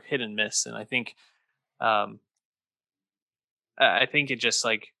were hit and miss. And um, I think it just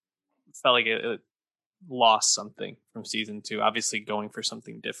like felt like it lost something from season 2. Obviously, going for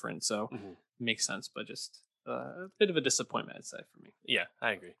something different, so Hmm. it makes sense. But just a bit of a disappointment, I'd say, for me. Yeah,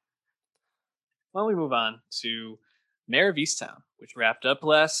 I agree. Why don't we move on to Mayor of Easttown, which wrapped up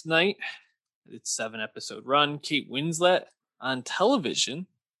last night. Its 7-episode run. Kate Winslet on television,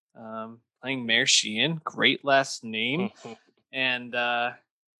 playing Mayor Sheehan. Great last name. And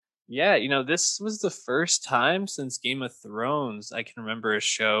yeah, this was the first time since Game of Thrones I can remember a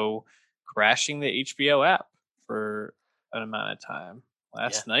show crashing the HBO app for an amount of time. Yeah,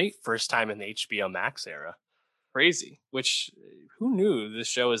 Last night, first time in the HBO Max era. crazy. Which who knew this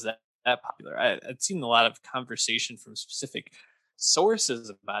show is that popular? I'd seen a lot of conversation from specific sources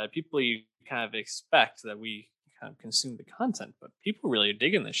about it. People you kind of expect that we kind of consume the content, but people really are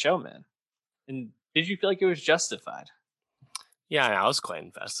digging the show, man. And did you feel like it was justified? Yeah, I was quite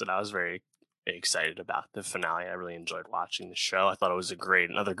invested. I was very excited about the finale. I really enjoyed watching the show. I thought it was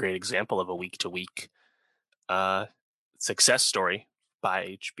another great example of a week to week success story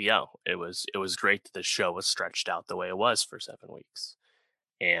by HBO. It was great that the show was stretched out the way it was for 7 weeks,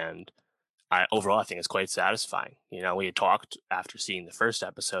 and overall I think it's quite satisfying. We had talked after seeing the first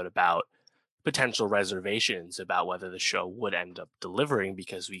episode about potential reservations about whether the show would end up delivering,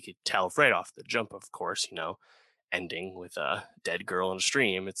 because we could tell right off the jump, of course, ending with a dead girl in a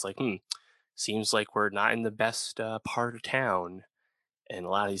stream. It's like, seems like we're not in the best part of town. And a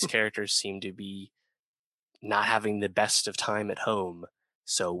lot of these characters seem to be not having the best of time at home.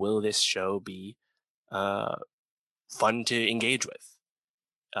 So will this show be uh, fun to engage with,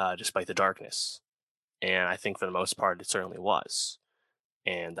 despite the darkness? And I think for the most part, it certainly was.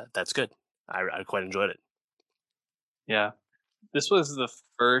 And that's good. I quite enjoyed it. Yeah. This was the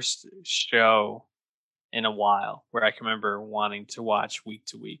first show in a while where I can remember wanting to watch week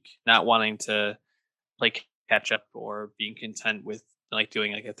to week, not wanting to play catch up or being content with like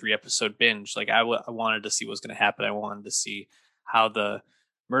doing like a 3 episode binge. Like I wanted to see what was going to happen. I wanted to see how the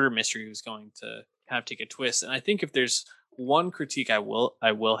murder mystery was going to kind of take a twist. And I think if there's one critique I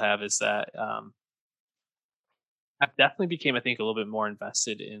will have is that I definitely became, I think, a little bit more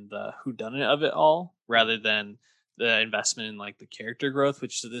invested in the whodunit of it all rather than the investment in like the character growth,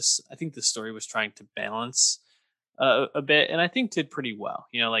 which this I think the story was trying to balance a bit, and I think did pretty well.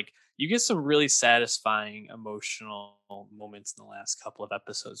 Like you get some really satisfying emotional moments in the last couple of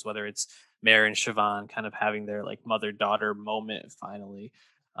episodes, whether it's Mare and Siobhan kind of having their like mother daughter moment finally,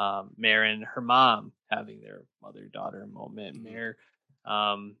 Mare and her mom having their mother daughter moment, Mare,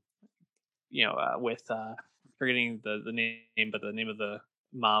 um, with forgetting the name, but the name of the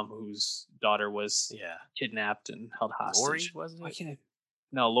mom whose daughter was Yeah. kidnapped and held Lori, hostage. wasn't Why it? can't I?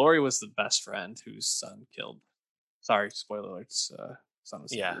 No, Lori was the best friend whose son killed. Sorry, spoiler alerts. Son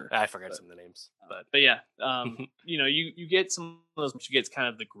was Yeah, murderer. I forgot But, some of the names, but but yeah, you get some of those. You get kind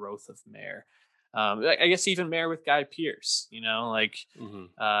of the growth of Mare. I guess even Mare with Guy Pearce. Like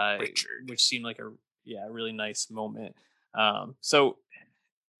Richard. which seemed like a really nice moment. So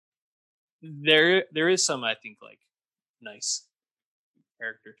there is some, I think, like nice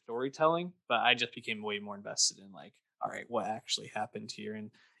character storytelling, but I just became way more invested in like, all right, what actually happened here, and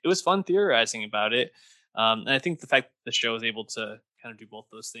it was fun theorizing about it. And I think the fact that the show is able to kind of do both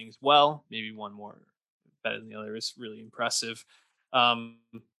those things well, maybe one more better than the other, is really impressive. Um,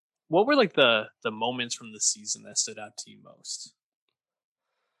 what were like the moments from the season that stood out to you most?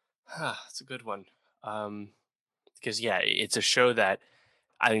 That's a good one. Because yeah, it's a show that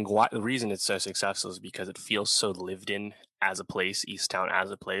I think the reason it's so successful is because it feels so lived in as a place, Easttown as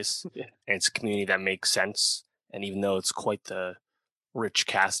a place, Yeah. and it's a community that makes sense. And even though it's quite the rich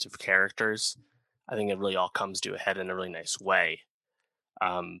cast of characters, I think it really all comes to a head in a really nice way.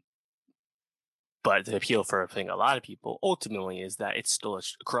 Um, but the appeal for, I think, a lot of people ultimately is that it's still a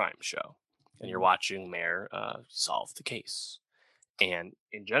crime show, and you're watching Mare solve the case. And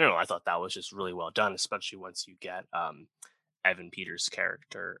in general, I thought that was just really well done, especially once you get Evan Peters'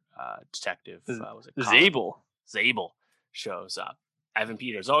 character, detective, was it Colin? Zabel shows up. Evan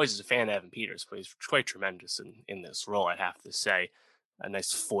Peters, always is a fan of Evan Peters, but he's quite tremendous in this role, I have to say. A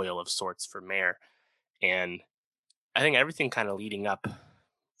nice foil of sorts for Mare. And I think everything kind of leading up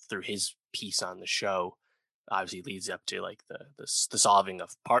through his piece on the show obviously leads up to like the solving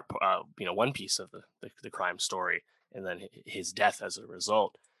of one piece of the crime story, and then his death as a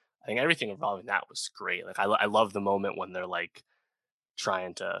result. I think everything involving that was great. Like I love the moment when they're like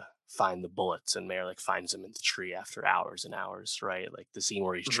trying to find the bullets, and Mare like finds them in the tree after hours and hours, right? Like the scene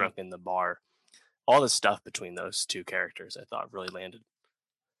where he's drunk in the bar. All the stuff between those two characters I thought really landed.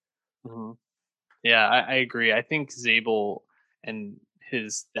 Mm-hmm. Yeah, I agree. I think Zabel and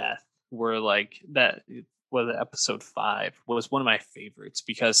his death were like that. Was episode 5 was one of my favorites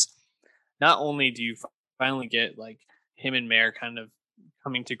because not only do you finally get like him and Mare kind of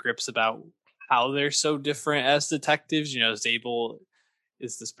coming to grips about how they're so different as detectives. Zabel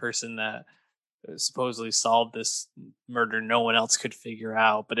is this person that supposedly solved this murder no one else could figure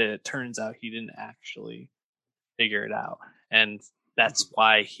out, but it turns out he didn't actually figure it out. And that's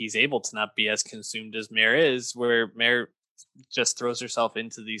why he's able to not be as consumed as Mare is, where Mare just throws herself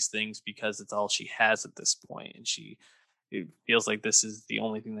into these things because it's all she has at this point, and it feels like this is the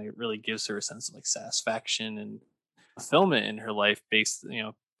only thing that really gives her a sense of like satisfaction and fulfillment in her life, based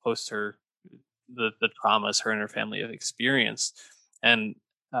post her the traumas her and her family have experienced. And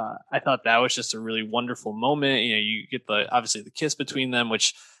I thought that was just a really wonderful moment. You get obviously the kiss between them,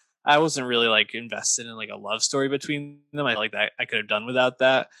 which I wasn't really like invested in like a love story between them. I like that I could have done without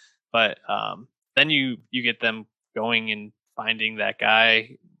that. But then you get them going and finding that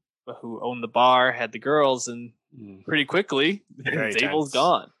guy who owned the bar, had the girls, and pretty quickly Zabel's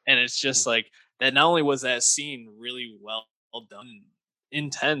gone. And it's just like that. Not only was that scene really well done,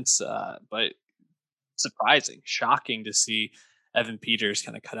 intense, but surprising, shocking to see Evan Peters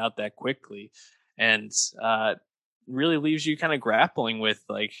kind of cut out that quickly, and really leaves you kind of grappling with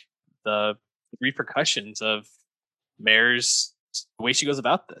like the repercussions of Mare's the way she goes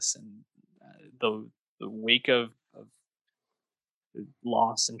about this, and the wake of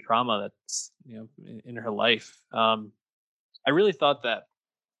loss and trauma that's in her life. I really thought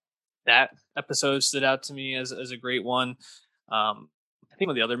that episode stood out to me as a great one. I think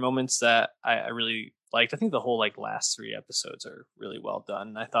one of the other moments that I really liked, I think the whole like last 3 episodes are really well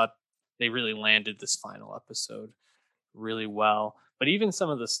done. I thought they really landed this final episode really well. But even some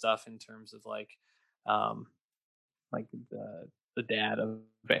of the stuff in terms of um, like the dad of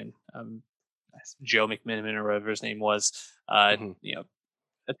Ben, Joe McMiniman or whatever his name was, Mhm.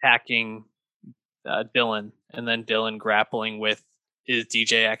 attacking Dylan, and then Dylan grappling with his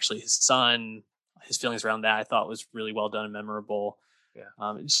DJ, actually his son, his feelings around that. I thought was really well done and memorable. Yeah.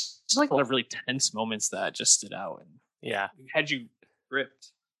 It's just like a lot of really tense moments that just stood out and Yeah, had you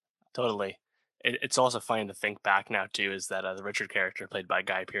gripped. totally. It's also funny to think back now too, is that the Richard character played by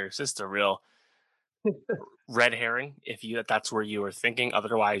Guy Pearce is a real red herring if that's where you were thinking.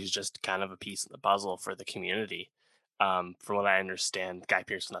 Otherwise, just kind of a piece of the puzzle for the community. From what I understand, Guy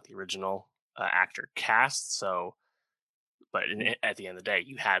Pearce was not the original actor cast, so but at the end of the day,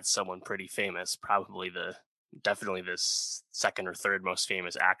 you had someone pretty famous, probably definitely this second or third most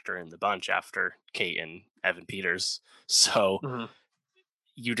famous actor in the bunch after Kate and Evan Peters. So Mm-hmm.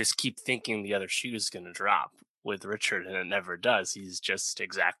 you just keep thinking the other shoe is going to drop with Richard, and it never does. He's just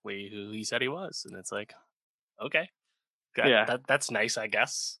exactly who he said he was, and it's like, okay, Yeah. that's nice, I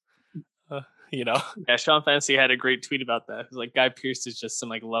guess. Uh, you know, Yeah, Sean Fancy had a great tweet about that. It was like Guy Pearce is just some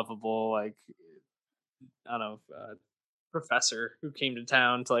like lovable, like I don't know, professor who came to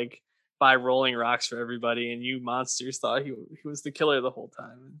town to like buy rolling rocks for everybody, and you monsters thought he was the killer the whole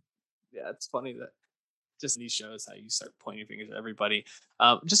time. And yeah, it's funny that just these shows how you start pointing fingers at everybody.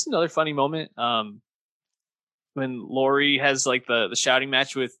 Just another funny moment. When Lori has like the shouting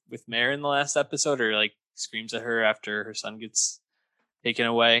match with Mare in the last episode, or like screams at her after her son gets taken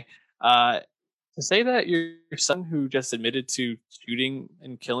away. To say that your son who just admitted to shooting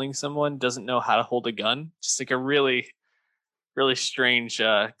and killing someone doesn't know how to hold a gun, just like a really strange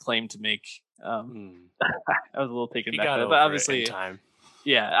claim to make. I was a little taken he back got by that, but over it in obviously, time.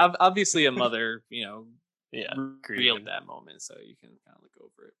 yeah, obviously a mother, Yeah, real at that moment, so you can kind of look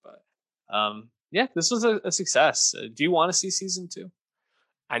over it. But yeah, this was a success. Do you want to see season 2?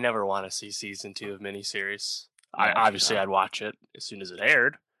 I never want to see season 2 of miniseries. No, I actually obviously not. I'd watch it as soon as it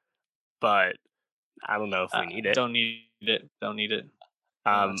aired, but I don't know if we need it. Don't need it. Don't need it.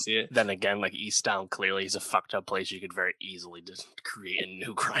 Don't want to see it. Then again, like Easttown clearly is a fucked up place. You could very easily just create a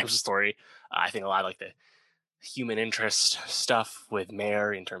new crime story. I think a lot of like the human interest stuff with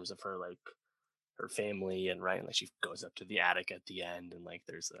Mare in terms of her like her family and right, and like she goes up to the attic at the end, and like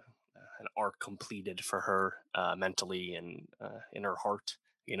there's an arc completed for her mentally and in her heart.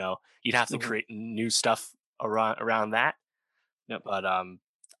 You'd have to Mhm. create new stuff around that. Yep. But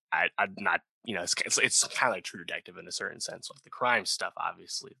I'd not. It's kind of like True Detective in a certain sense. Like the crime stuff,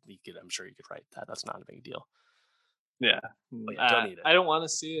 obviously, I'm sure you could write that. That's not a big deal. Yeah. But yeah, don't need it. I don't want to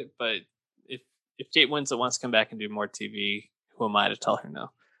see it, but if Kate Winslet wants to come back and do more TV, who am I to tell her no?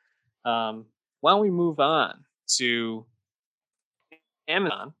 Why don't we move on to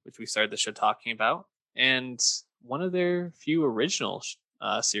Amazon, which we started the show talking about, and one of their few original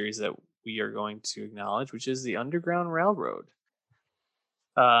series that we are going to acknowledge, which is the Underground Railroad.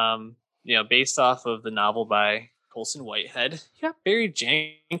 Based off of the novel by Colson Whitehead, you got Barry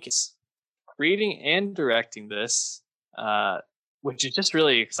Jenkins creating and directing this, which is just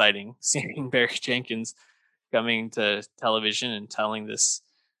really exciting. Seeing Barry Jenkins coming to television and telling this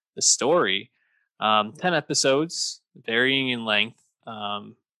story. 10 episodes, varying in length.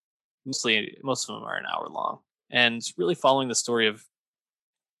 Most of them are an hour long, and it's really following the story of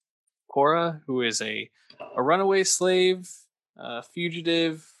Cora, who is a runaway slave,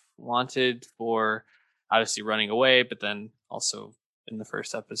 fugitive, wanted for obviously running away, but then also in the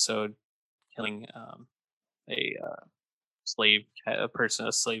first episode killing a slave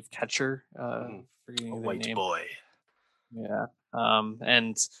catcher, forgetting A their white name. boy. Yeah,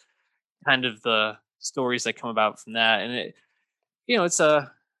 and kind of the stories that come about from that, and it's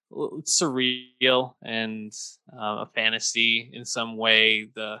surreal and a fantasy in some way.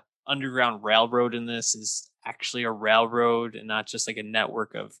 The Underground Railroad in this is actually a railroad and not just like a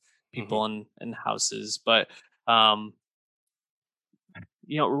network of people and houses, but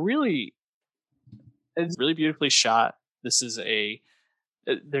really, it's really beautifully shot. This is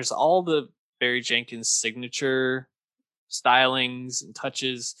there's all the Barry Jenkins signature stylings and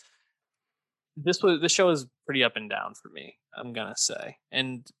touches. The show is pretty up and down for me, I'm gonna say,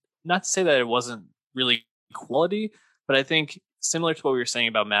 and not to say that it wasn't really quality, but I think similar to what we were saying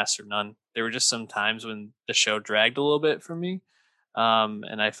about Master of None, there were just some times when the show dragged a little bit for me,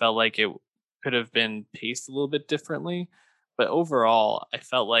 and I felt like it could have been paced a little bit differently. But overall, I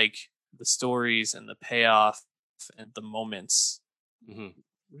felt like the stories and the payoff and the moments Hmm.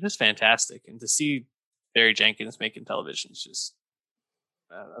 were just fantastic. And to see Barry Jenkins making television is just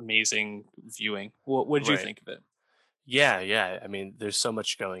amazing viewing. What did you Right. think of it? Yeah, yeah. I mean, there's so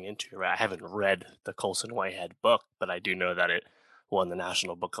much going into it. Right? I haven't read the Colson Whitehead book, but I do know that it won the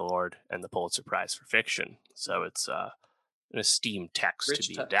National Book Award and the Pulitzer Prize for fiction. So it's an esteemed text to Rich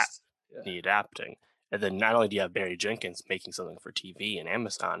be text. Yeah. adapting. And then not only do you have Barry Jenkins making something for TV and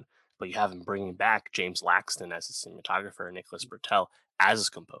Amazon, but you have him bringing back James Laxton as a cinematographer and Nicholas Bertel as his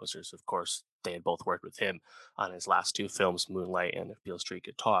composers. Of course, they had both worked with him on his last two films, Moonlight and If Beale Street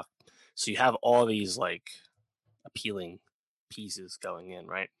Could Talk. So you have all these like appealing pieces going in,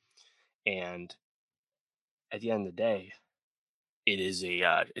 right? And at the end of the day,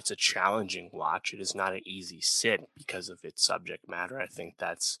 it's a challenging watch. It is not an easy sit because of its subject matter. I think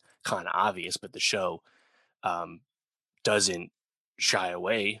that's kind of obvious, but the show um, doesn't shy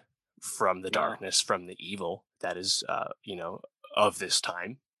away from the No. darkness, from the evil that is, of this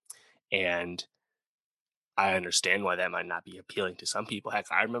time. And I understand why that might not be appealing to some people.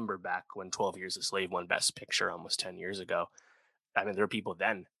 Heck, I remember back when 12 Years a Slave won Best Picture almost 10 years ago. I mean, there were people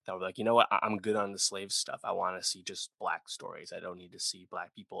then that were like, you know what, I'm good on the slave stuff. I want to see just black stories. I don't need to see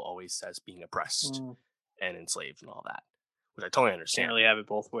black people always as being oppressed Mm, and enslaved and all that, which I totally can't understand really have it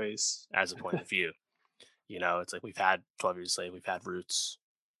both ways. as a point of view. It's like we've had 12 Years a Slave, we've had Roots,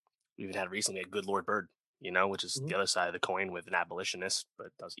 we even had recently a Good Lord Bird, which is Mhm. the other side of the coin with an abolitionist,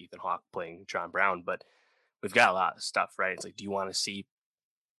 but that was Ethan Hawke playing John Brown. But we've got a lot of stuff, right? It's like, do you want to see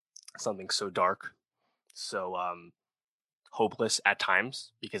something so dark, so hopeless at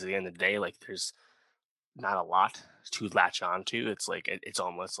times? Because at the end of the day, like there's not a lot to latch on to. It's like it's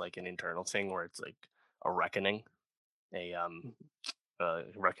almost like an internal thing where it's like a reckoning, a Mhm.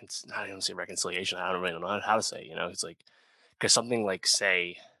 I don't say reconciliation. I don't really know how to say. It's like because something like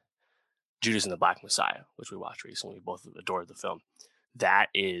say Judas and the Black Messiah, which we watched recently, we both adored the film. That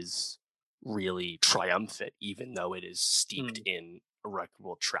is really triumphant, even though it is steeped Mm. in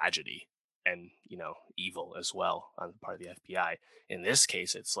irreparable tragedy and evil as well on the part of the FBI. In this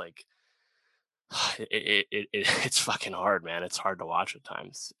case, it's like it's fucking hard, man. It's hard to watch at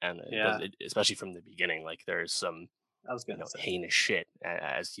times, and Yeah, especially from the beginning. Like there's some I was gonna say. heinous shit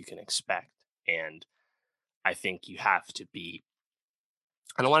as you can expect, and I think you have to be.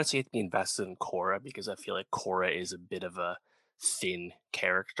 I don't want to say to be invested in Cora because I feel like Cora is a bit of a thin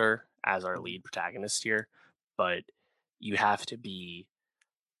character as our Mhm. lead protagonist here, but you have to be,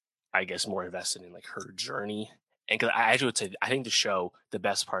 I guess, more invested in like her journey. And because I actually would say, I think the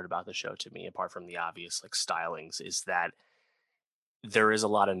best part about the show to me, apart from the obvious like stylings, is that there is a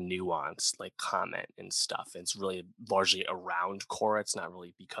lot of nuance, like comment and stuff. It's really largely around Cora. It's not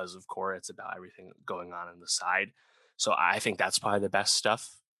really because of Cora. It's about everything going on the side. So I think that's probably the best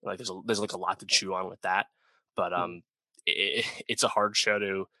stuff. Like there's like a lot to chew on with that, but Mhm. it's a hard show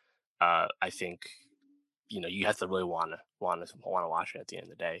to. I think you have to really want to watch it at the end of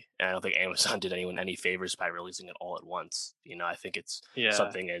the day. And I don't think Amazon did anyone any favors by releasing it all at once. I think it's Yeah,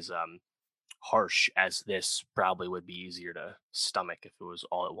 something as harsh as this probably would be easier to stomach if it was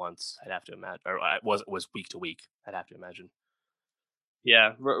all at once. I'd have to imagine, or was week to week. I'd have to imagine.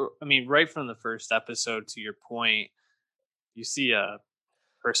 yeah. I mean, right from the first episode, to your point, you see a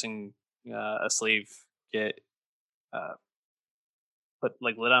person, a slave, get uh, put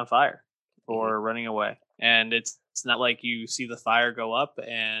like lit on fire Hmm. for running away, and it's not like you see the fire go up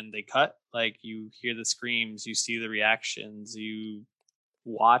and they cut. Like you hear the screams, you see the reactions, you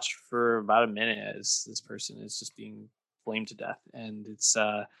watch for about a minute as this person is just being flamed to death, and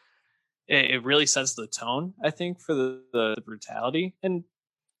it really sets the tone, I think, for the brutality. And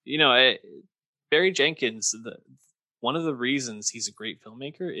Barry Jenkins, one of the reasons he's a great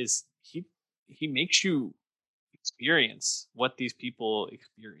filmmaker is he makes you experience what these people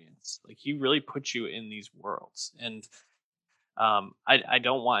experience. Like he really puts you in these worlds, and I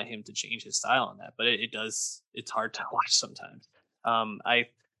don't want him to change his style on that, but it does. It's hard to watch sometimes.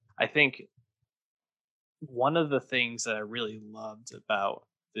 I think one of the things that I really loved about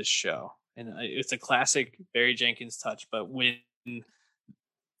this show, and it's a classic Barry Jenkins touch, but when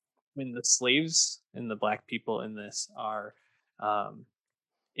the slaves and the black people in this are um,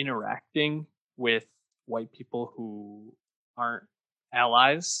 interacting with white people who aren't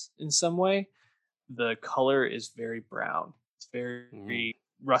allies in some way, the color is very brown. It's Mm. very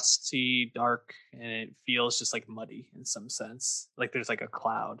rusty, dark, and it feels just like muddy in some sense. Like there's like a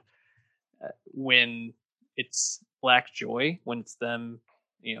cloud when it's black joy when it's them,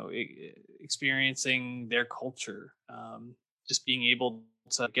 experiencing their culture, just being able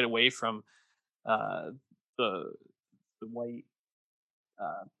to get away from uh, the the white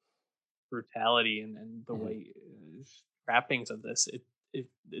uh, brutality and the Mhm. white trappings of this.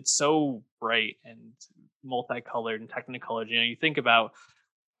 It's so bright and multicolored and technicolored. You think about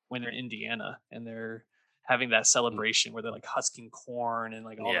when they're in Indiana and they're having that Mm. celebration where they're like husking corn and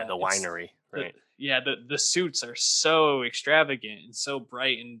like all Yeah, that. the It's winery, the right? yeah, the suits are so extravagant and so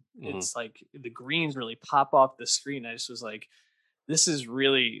bright, and Hmm. it's like the greens really pop off the screen. I just was like, this is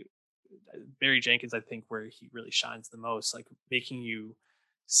really Barry Jenkins, I think, where he really shines the most, like making you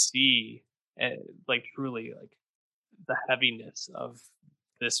see, like truly, like the heaviness of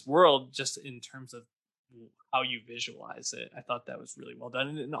this world, just in terms of how you visualize it. I thought that was really well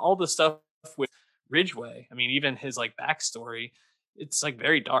done, and all the stuff with Ridgeway. I mean, even his like backstory, it's like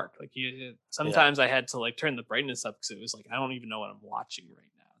very dark. Like Yeah. sometimes I had to like turn the brightness up because it was like I don't even know what I'm watching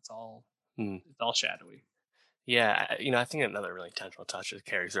right now. Mm. It's all shadowy. Yeah, I think another really intentional touch that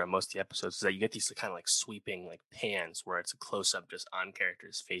carries throughout most of the episodes is that you get these kind of like sweeping like pans where it's a close up just on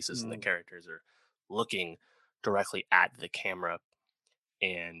characters' faces and the Mm, characters are looking directly at the camera,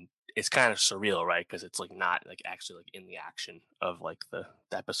 and it's kind of surreal, right? Because it's like not like actually like in the action of like the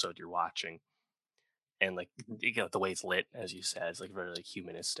episode you're watching, and like mhm. the way it's lit, as you said, is like very like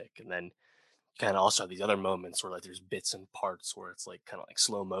humanistic, and then kind of also have these other moments where like there's bits and parts where it's like kind of like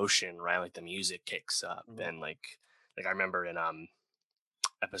slow motion, right? Like the music kicks up, Mhm. and like I remember in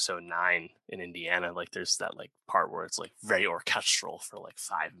episode 9 in Indiana, like there's that like part where it's like very orchestral for like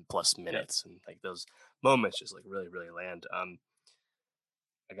 5+ minutes, and like those moments just like really really land.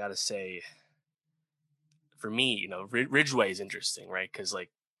 I gotta say, for me, Ridgeway is interesting, right? Because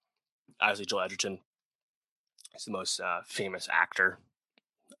like obviously Joel Edgerton is the most famous actor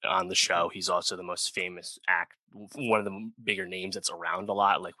on the Mhm. show. He's also the most famous one of the bigger names that's around a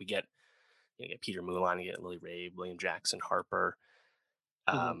lot. Like we get get Peter Mullan, you get Lily Rabe, William Jackson Harper,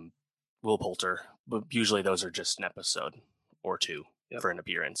 Mhm. um, Will Poulter, but usually those are just an episode or two Yep. for an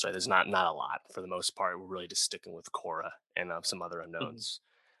appearance. So there's not a lot for the most part. We're really just sticking with Cora and some other Mhm. unknowns.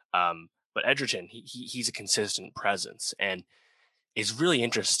 But Edgerton, he's a consistent presence, and it's really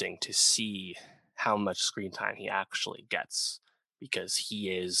interesting to see how much screen time he actually gets because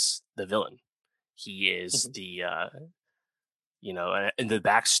he is the villain. He is Mhm. the and the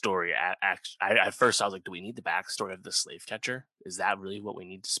backstory. At first I was like, do we need the backstory of the slave catcher? Is that really what we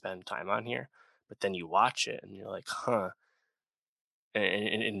need to spend time on here? But then you watch it and you're like, huh.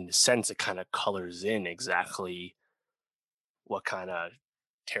 And in a sense, it kind of colors in exactly what kind of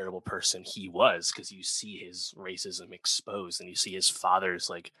terrible person he was because you see his racism exposed and you see his father's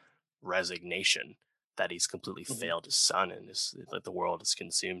like resignation that he's completely Mhm. failed his son and that the world has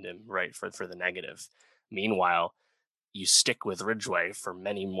consumed him, right, for the negative. Meanwhile, you stick with Ridgway for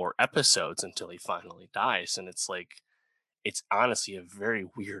many more episodes until he finally dies, and it's like it's honestly a very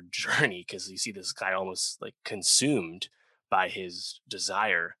weird journey because you see this guy almost like consumed by his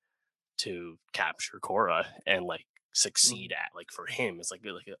desire to capture Cora and like succeed Mhm. at, like, for him it's like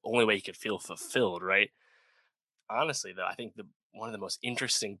the only way he could feel fulfilled, right? Honestly though, I think the one of the most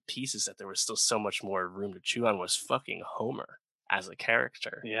interesting pieces that there was still so much more room to chew on was fucking Homer as a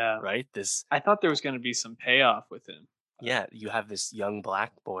character, Yeah. right? This I thought there was going to be some payoff with him. Yeah, you have this young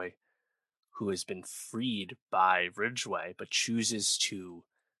black boy who has been freed by Ridgway but chooses to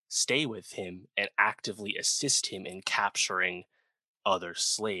stay with him and actively assist him in capturing other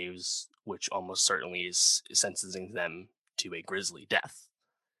slaves, which almost certainly is sentencing them to a grisly death.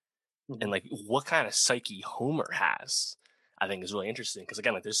 And Mhm. like what kind of psyche Homer has, I think is really interesting because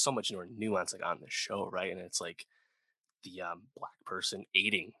again, like there's so much more nuance like on this show, right? And it's like the black person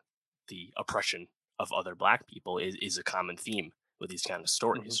aiding the oppression of other black people is a common theme with these kind of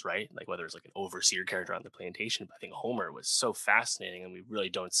Mhm. stories, right? Like whether it's like an overseer character on the plantation, but I think Homer was so fascinating, and we really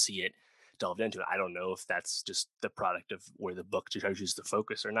don't see it delved into it. I don't know if that's just the product of where the book chooses to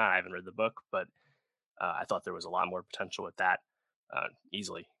focus or not. I haven't read the book, but I thought there was a lot more potential with that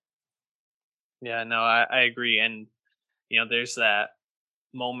easily. Yeah, no, I agree. And there's that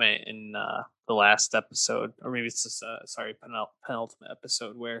moment in the last episode, or maybe it's just sorry, penultimate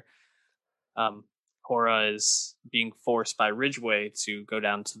episode, where um, Cora is being forced by Ridgeway to go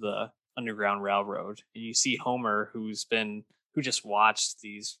down to the Underground Railroad, and you see Homer, who just watched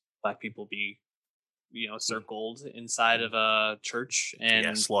these black people be Mm, circled inside mm. of a church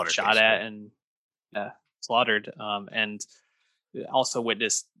Yeah, and slaughtered shot basically. at and slaughtered, and also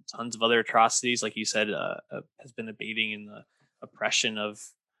witnessed tons of other atrocities, like you said, has been abating in the oppression of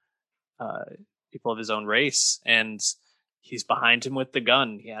uh, people of his own race. And he's behind him with the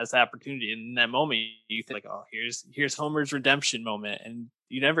gun. He has the opportunity. And in that moment, you think like, oh, here's Homer's redemption moment, and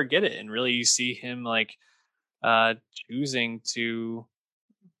you never get it. And really, you see him like choosing to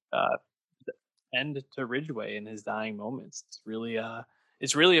uh, end to Ridgeway in his dying moments.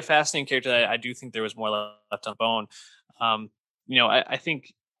 It's really a fascinating character. I do think there was more left on bone. I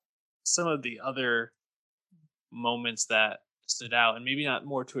think some of the other moments that stood out, and maybe not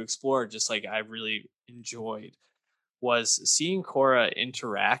more to explore, just like I really enjoyed, was seeing Cora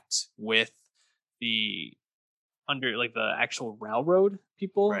interact with the the actual railroad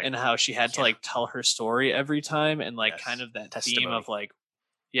people, Right. and how she had to like tell her story every time, and like kind Yes. of that theme Testimony. of like,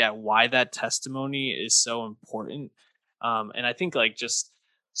 yeah, why that testimony is so important. And I think like just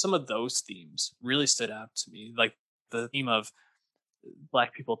some of those themes really stood out to me, like the theme of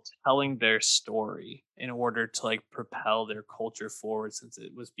Black people telling their story in order to like propel their culture forward, since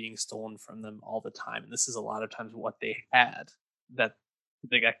it was being stolen from them all the time, and this is a lot of times what they had, that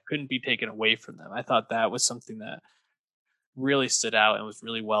couldn't be taken away from them. I thought that was something that really stood out and was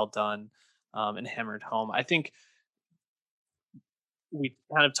really well done, and hammered home. I think we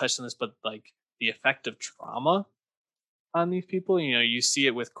kind of touched on this, but like the effect of trauma on these people, you see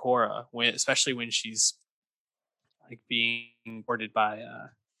it with Cora, especially when she's like being boarded by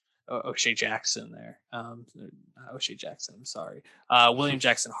O'Shea Jackson there. Not O'Shea Jackson, I'm sorry. William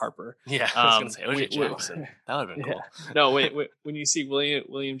Jackson Harper. Yeah, I was gonna say O.J. Jackson. That would have been Yeah. cool. No, wait, when you see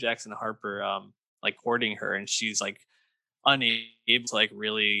William Jackson Harper like courting her, and she's like unable to like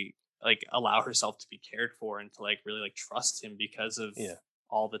really like allow herself to be cared for, and to like really like trust him, because of Yeah.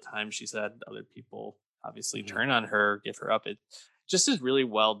 all the time she's had other people obviously Mhm. turn on her, give her up. It just is really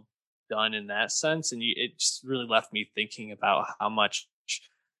well done in that sense, and it just really left me thinking about how much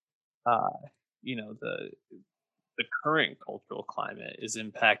uh the current cultural climate is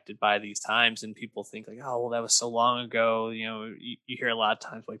impacted by these times. And people think like, oh well, that was so long ago. You hear a lot of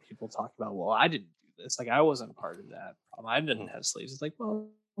times like people talk about, well, I didn't do this, like I wasn't part of that problem, I didn't Mhm. have slaves. It's like,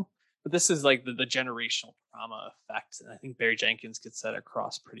 well, but this is like the generational trauma effect, and I think Barry Jenkins gets that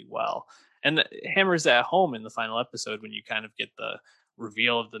across pretty well, and hammers that home in the final episode when you kind of get the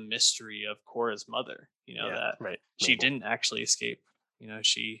reveal of the mystery of Cora's mother, Yeah. that Right. she Mabel. didn't actually escape.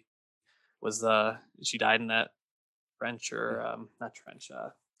 She died in that trench, or not trench,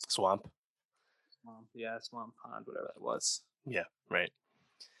 Swamp. swamp pond, whatever that was. Yeah. Right.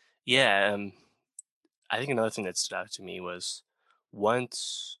 Yeah. I think another thing that stood out to me was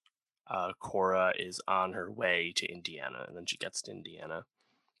once Cora is on her way to Indiana, and then she gets to Indiana.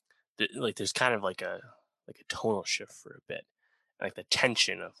 Like there's kind of like a tonal shift for a bit. Like the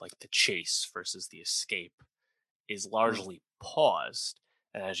tension of like the chase versus the escape is Mm. largely paused.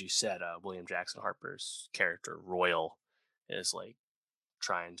 And as you said, William Jackson Harper's character Royal is like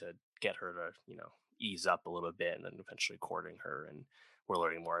trying to get her to ease up a little bit, and then eventually courting her. And we're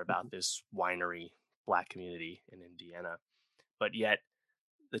learning more about Mhm. this winery Black community in Indiana. But yet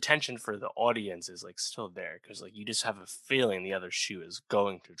the tension for the audience is like still there, because like you just have a feeling the other shoe is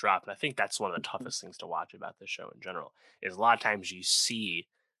going to drop. And I think that's one of the Mhm. toughest things to watch about this show in general, is a lot of times you see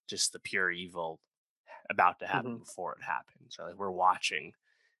just the pure evil about to happen Mhm. before it happens. Like we're watching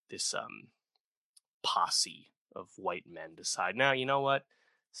this posse of white men decide, now you know what,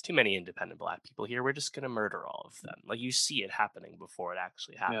 it's too many independent Black people here, we're just going to murder all of them. Like you see it happening before it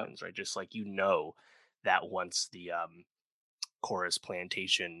actually Yeah. happens, right? Just like that once the Cora's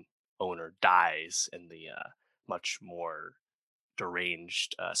plantation owner dies, and the much more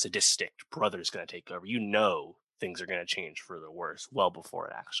deranged, sadistic brother's going to take over, things are going to change for the worse well before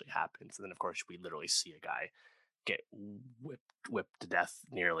it actually happens. And then, of course, we literally see a guy get whipped to death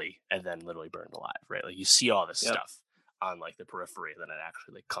nearly, and then literally burned alive, right? Like you see all this Yep. stuff on like the periphery, and then it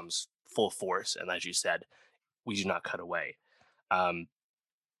actually like comes full force. And as you said, we do not cut away. Um,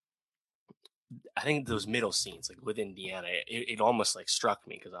 I think those middle scenes, like with Indiana, it almost like struck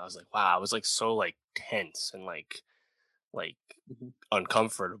me, because I was like, wow, I was like so like tense and like Mhm.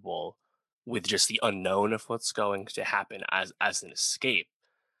 uncomfortable with just the unknown of what's going to happen as an escape.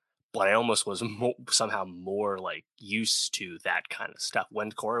 But I almost was somehow more like used to that kind of stuff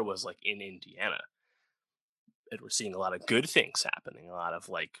when Cora was like in Indiana, and we're seeing a lot of good things happening, a lot of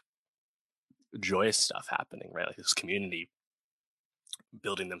like joyous stuff happening, right? Like this community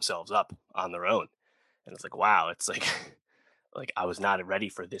building themselves up on their own. And it's like, wow, it's like like I was not ready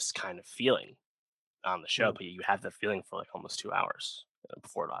for this kind of feeling on the show, Mm. but you have that feeling for like almost 2 hours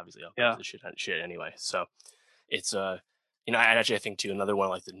before it obviously all goes Yeah. to shit anyway. So it's and actually I think too another one,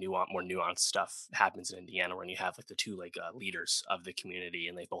 like the more nuanced stuff happens in Indiana, when you have like the two like leaders of the community,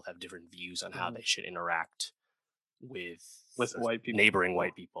 and they both have different views on how Mhm. they should interact with white people, neighboring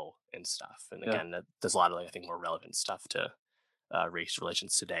white people and stuff. And again, there's a lot of I think more relevant stuff to race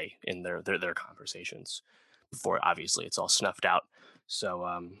relations today in their conversations. Before obviously it's all snuffed out. So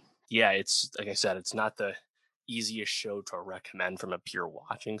yeah, it's like I said, it's not the easiest show to recommend from a pure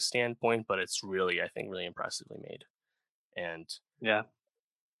watching standpoint, but it's really I think really impressively made. And yeah,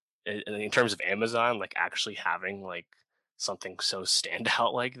 in terms of Amazon, like actually having like something so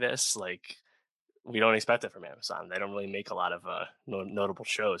standout like this, like we don't expect it from Amazon. They don't really make a lot of notable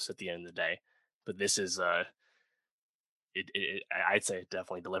shows at the end of the day, but this is I'd say it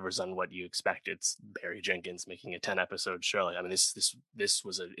definitely delivers on what you expect. It's Barry Jenkins making a 10-episode show. Like, I mean, this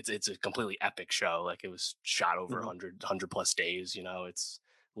was it's a completely epic show. Like it was shot over 100 plus days. You know, it's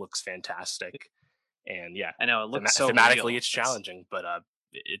looks fantastic, and yeah, I know it looks so thematically real. it's challenging, but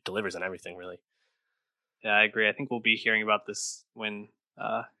it delivers on everything really. Yeah, I agree. I think we'll be hearing about this when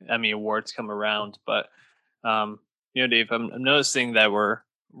Emmy Awards come around. But you know, Dave, I'm noticing that we're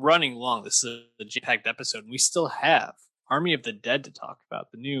running long. This is a jam-packed episode, and we still have Army of the Dead to talk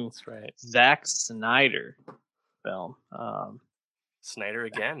about, the new Zack Snyder film. Snyder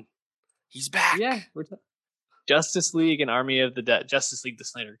again. He's back. Yeah, Justice League and Army of the Dead. Justice League, the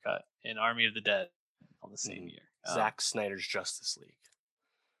Snyder Cut, and Army of the Dead on the same year. Zack Snyder's Justice League.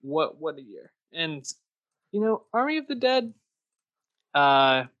 What a year. And you know, Army of the Dead,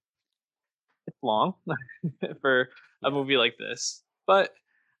 it's long for a movie like this, but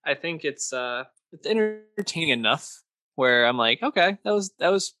I think it's entertaining enough where I'm like, okay, that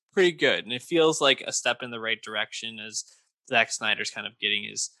was pretty good, and it feels like a step in the right direction as Zack Snyder's kind of getting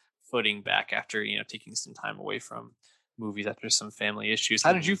his footing back after taking some time away from movies after some family issues.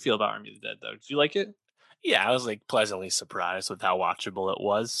 How did you feel about Army of the Dead, though? Did you like it? Yeah, I was like pleasantly surprised with how watchable it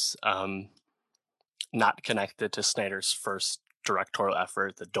was. Not connected to Snyder's first directorial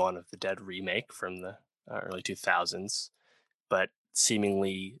effort, the Dawn of the Dead remake from the early 2000s, but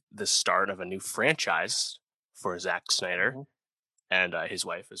seemingly the start of a new franchise for Zack Snyder and his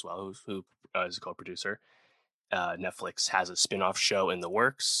wife as well, who is a co-producer. Netflix has a spin-off show in the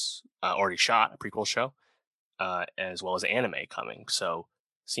works, already shot, a prequel show, as well as anime coming. So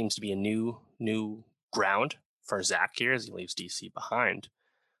seems to be a new ground for Zack here as he leaves DC behind.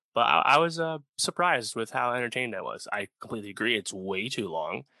 But I was surprised with how entertained I was. I completely agree. It's way too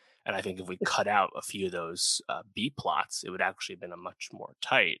long. And I think if we cut out a few of those B plots, it would actually have been a much more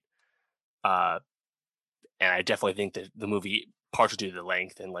tight. And I definitely think that the movie, partially due to the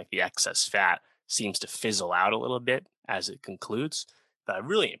length and like the excess fat, seems to fizzle out a little bit as it concludes. But I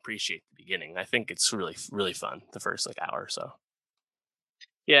really appreciate the beginning. I think it's really, really fun, the first like hour or so.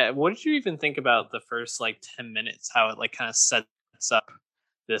 Yeah, what did you even think about the first like 10 minutes? How it like kind of sets up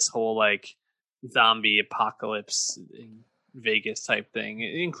this whole like zombie apocalypse in Vegas type thing,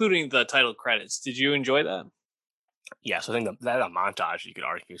 including the title credits. Did you enjoy that? Yeah, so I think that montage, you could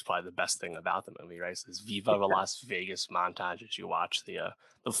argue, is probably the best thing about the movie, right? So this Viva Las Vegas montage as you watch the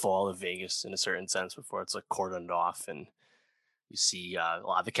fall of Vegas in a certain sense before it's like cordoned off, and you see a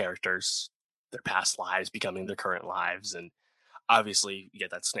lot of the characters, their past lives becoming their current lives, and obviously you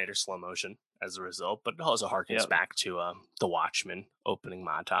get that Snyder slow motion as a result, but it also harkens back to the Watchmen opening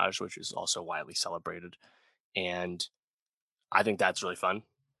montage, which is also widely celebrated, and I think that's really fun.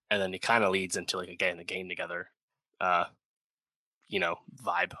 And then it kind of leads into like again the game together, vibe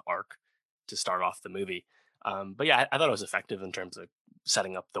arc to start off the movie. But yeah, I thought it was effective in terms of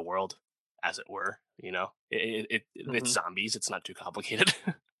setting up the world, as it were. You know, it's zombies; it's not too complicated.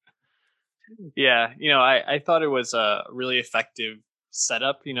 Yeah, I thought it was a really effective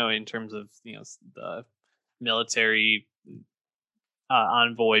setup, in terms of the military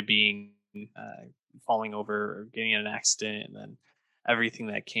envoy being falling over or getting in an accident, and then everything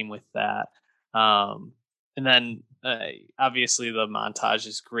that came with that. And then obviously the montage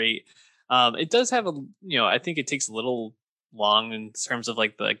is great. It does have I think it takes a little long in terms of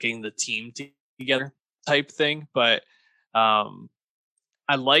like the getting the team together type thing, but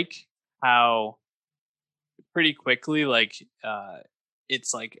I like how pretty quickly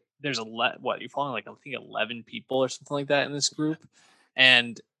it's like there's you're following like I think 11 people or something like that in this group,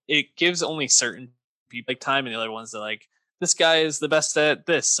 and it gives only certain people like time, and the other ones are like, this guy is the best at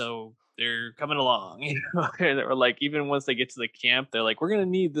this, so they're coming along. Or like even once they get to the camp, they're like, we're gonna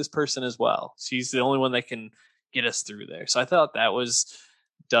need this person as well. She's the only one that can get us through there. So I thought that was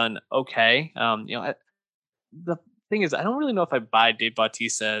done okay. The thing is, I don't really know if I buy Dave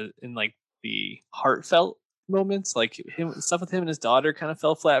Bautista in like the heartfelt moments. Like stuff with him and his daughter kind of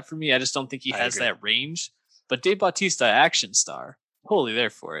fell flat for me. I just don't think he has that range. But Dave Bautista, action star, totally there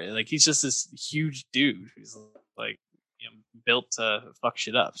for it. Like he's just this huge dude who's like built to fuck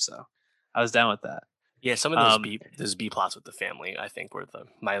shit up. So I was down with that. Yeah, some of Um, those B plots with the family, I think, were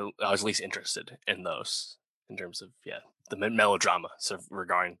I was least interested in those in terms of the melodrama. So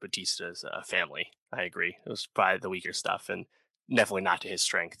regarding Batista's family, I agree. It was probably the weaker stuff, and definitely not to his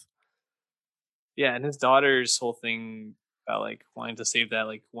strength. yeah, and his daughter's whole thing about like wanting to save that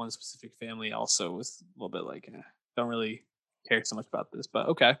like one specific family also was a little bit like don't really care so much about this, but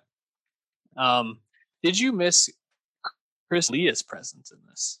okay. Um, did you miss Chris Leah's presence in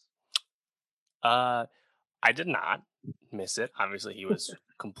this? Uh, I did not miss it. Obviously, he was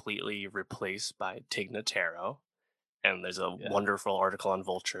completely replaced by Tig Notaro, and there's a Yeah. wonderful article on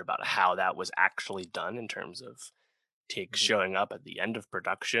Vulture about how that was actually done in terms of Tig Mhm. showing up at the end of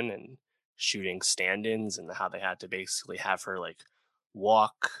production and shooting stand-ins, and how they had to basically have her like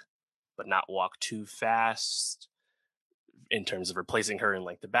walk but not walk too fast in terms of replacing her in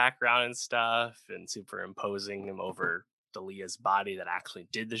like the background and stuff and superimposing him over Dalia's body that actually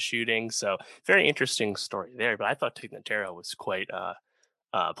did the shooting. So very interesting story there. But I thought Tig Notaro was quite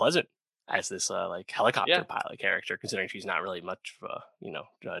pleasant as this like helicopter Yeah, pilot character, considering she's not really much of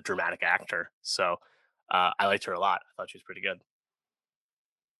a dramatic actor. So I liked her a lot. I thought she was pretty good.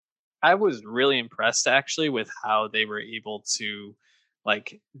 I was really impressed actually with how they were able to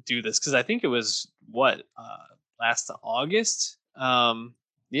like do this because I think it was what last August.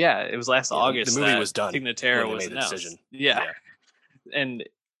 Yeah, it was last Yeah, the August movie that was done when Tignatera they was made the decision. announced. Yeah, Yeah. and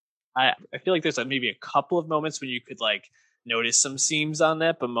I feel like there's like maybe a couple of moments when you could like notice some seams on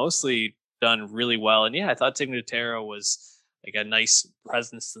that, but mostly done really well. And yeah, I thought Tignatera was like a nice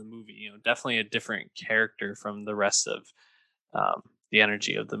presence to the movie. You know, definitely a different character from the rest of the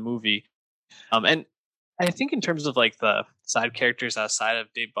energy of the movie. And I think in terms of like the side characters outside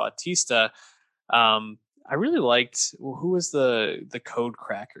of Dave Bautista, I really liked who was the code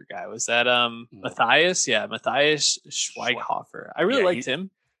cracker guy? Was that Mm. Matthias? Yeah, Matthias Schwe- Schweighofer. I really Yeah, liked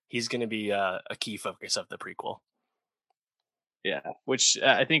him. he's going to be a key focus of the prequel. Yeah, which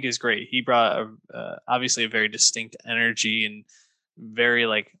I think is great. He brought obviously a very distinct energy and very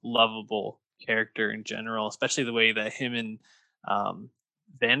like lovable character in general, especially the way that him and um,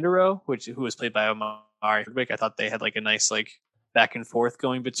 Vandero, who was played by Omari Hardwick, I thought they had like a nice like back and forth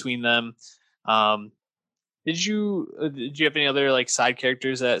going between them. Um, did you have any other like side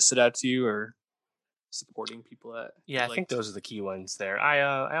characters that stood out to you or supporting people that you Yeah, I think liked? those are the key ones there.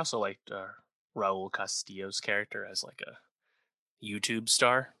 I also liked Raul Castillo's character as like a YouTube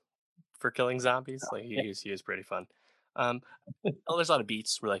star for killing zombies. Like Yeah. he was pretty fun. Um, there's a lot of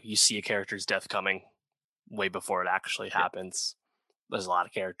beats where like you see a character's death coming way before it actually Yeah. happens. There's a lot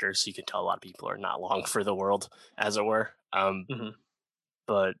of characters, so you can tell a lot of people are not long for the world, as it were. Hmm.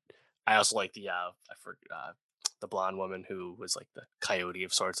 But I also like the blonde woman who was like the coyote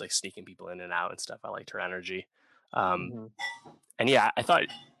of sorts, like sneaking people in and out and stuff. I liked her energy. Um, Hmm. and yeah, I thought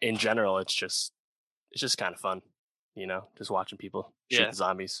in general it's just kind of fun, just watching people shoot Yeah. the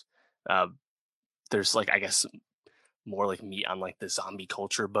zombies. Uh, there's like I guess more like meat on like the zombie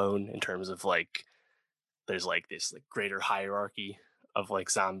culture bone in terms of like there's like this like greater hierarchy of like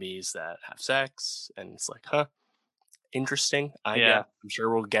zombies that have sex, and it's like interesting. I guess Yeah. I'm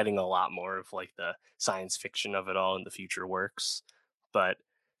sure we're getting a lot more of like the science fiction of it all in the future works, but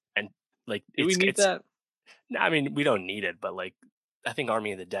and like Do we need it's that? I mean we don't need it, but like I think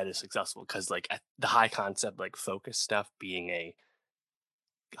Army of the Dead is successful because like the high concept like focus stuff being a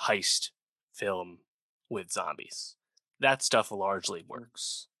heist film with zombies, that stuff largely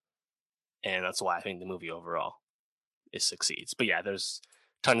works, and that's why I think the movie overall it succeeds. But yeah, there's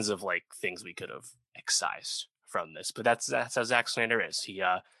tons of like things we could have excised from this, but that's how Zack Snyder is. He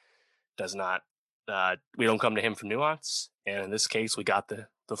does not. We don't come to him for nuance, and in this case, we got the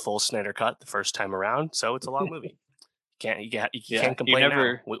full Snyder cut the first time around, so it's a long movie. You Yeah. can't You're complain now.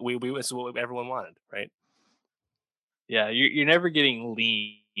 never. We this is what everyone wanted, right? Yeah, you're never getting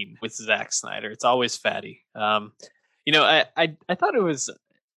lean with Zack Snyder. It's always fatty. You know, I thought it was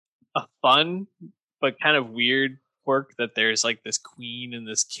a fun but kind of weird quirk that there's like this queen and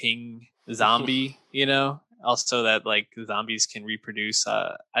this king zombie. You know, also that like zombies can reproduce.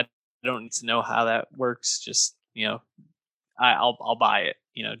 I don't need to know how that works. Just I'll buy it.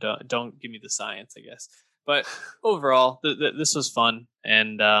 You know, don't give me the science, I guess. But overall, this was fun,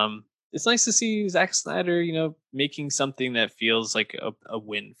 and it's nice to see Zack Snyder, making something that feels like a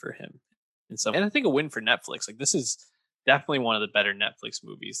win for him, and I think a win for Netflix. Like this is definitely one of the better Netflix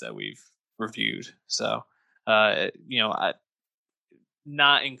movies that we've reviewed. So,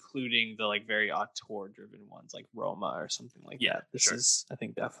 not including the like very auteur driven ones like Roma or something like Yeah, that. This sure. is, I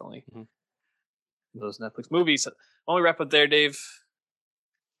think, definitely Mhm. those Netflix movies. So, why don't we wrap up there, Dave?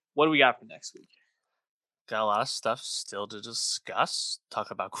 What do we got for next week? Got a lot of stuff still to discuss. Talk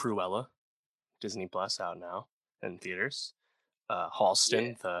about Cruella. Disney Plus out now in theaters.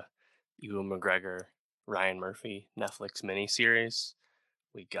 Halston, the Ewan McGregor, Ryan Murphy Netflix miniseries.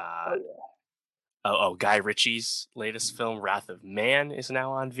 We got Guy Ritchie's latest film, Wrath of Man, is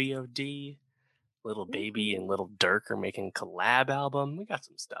now on VOD. Little Baby and Little Durk are making a collab album. We got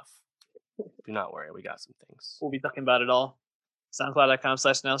some stuff. Do not worry, we got some things. We'll be talking about it all.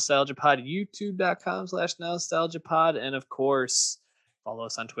 SoundCloud.com/nostalgiapod, YouTube.com/nostalgiapod, and of course, follow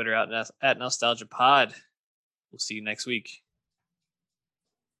us on Twitter at nostalgiapod. We'll see you next week.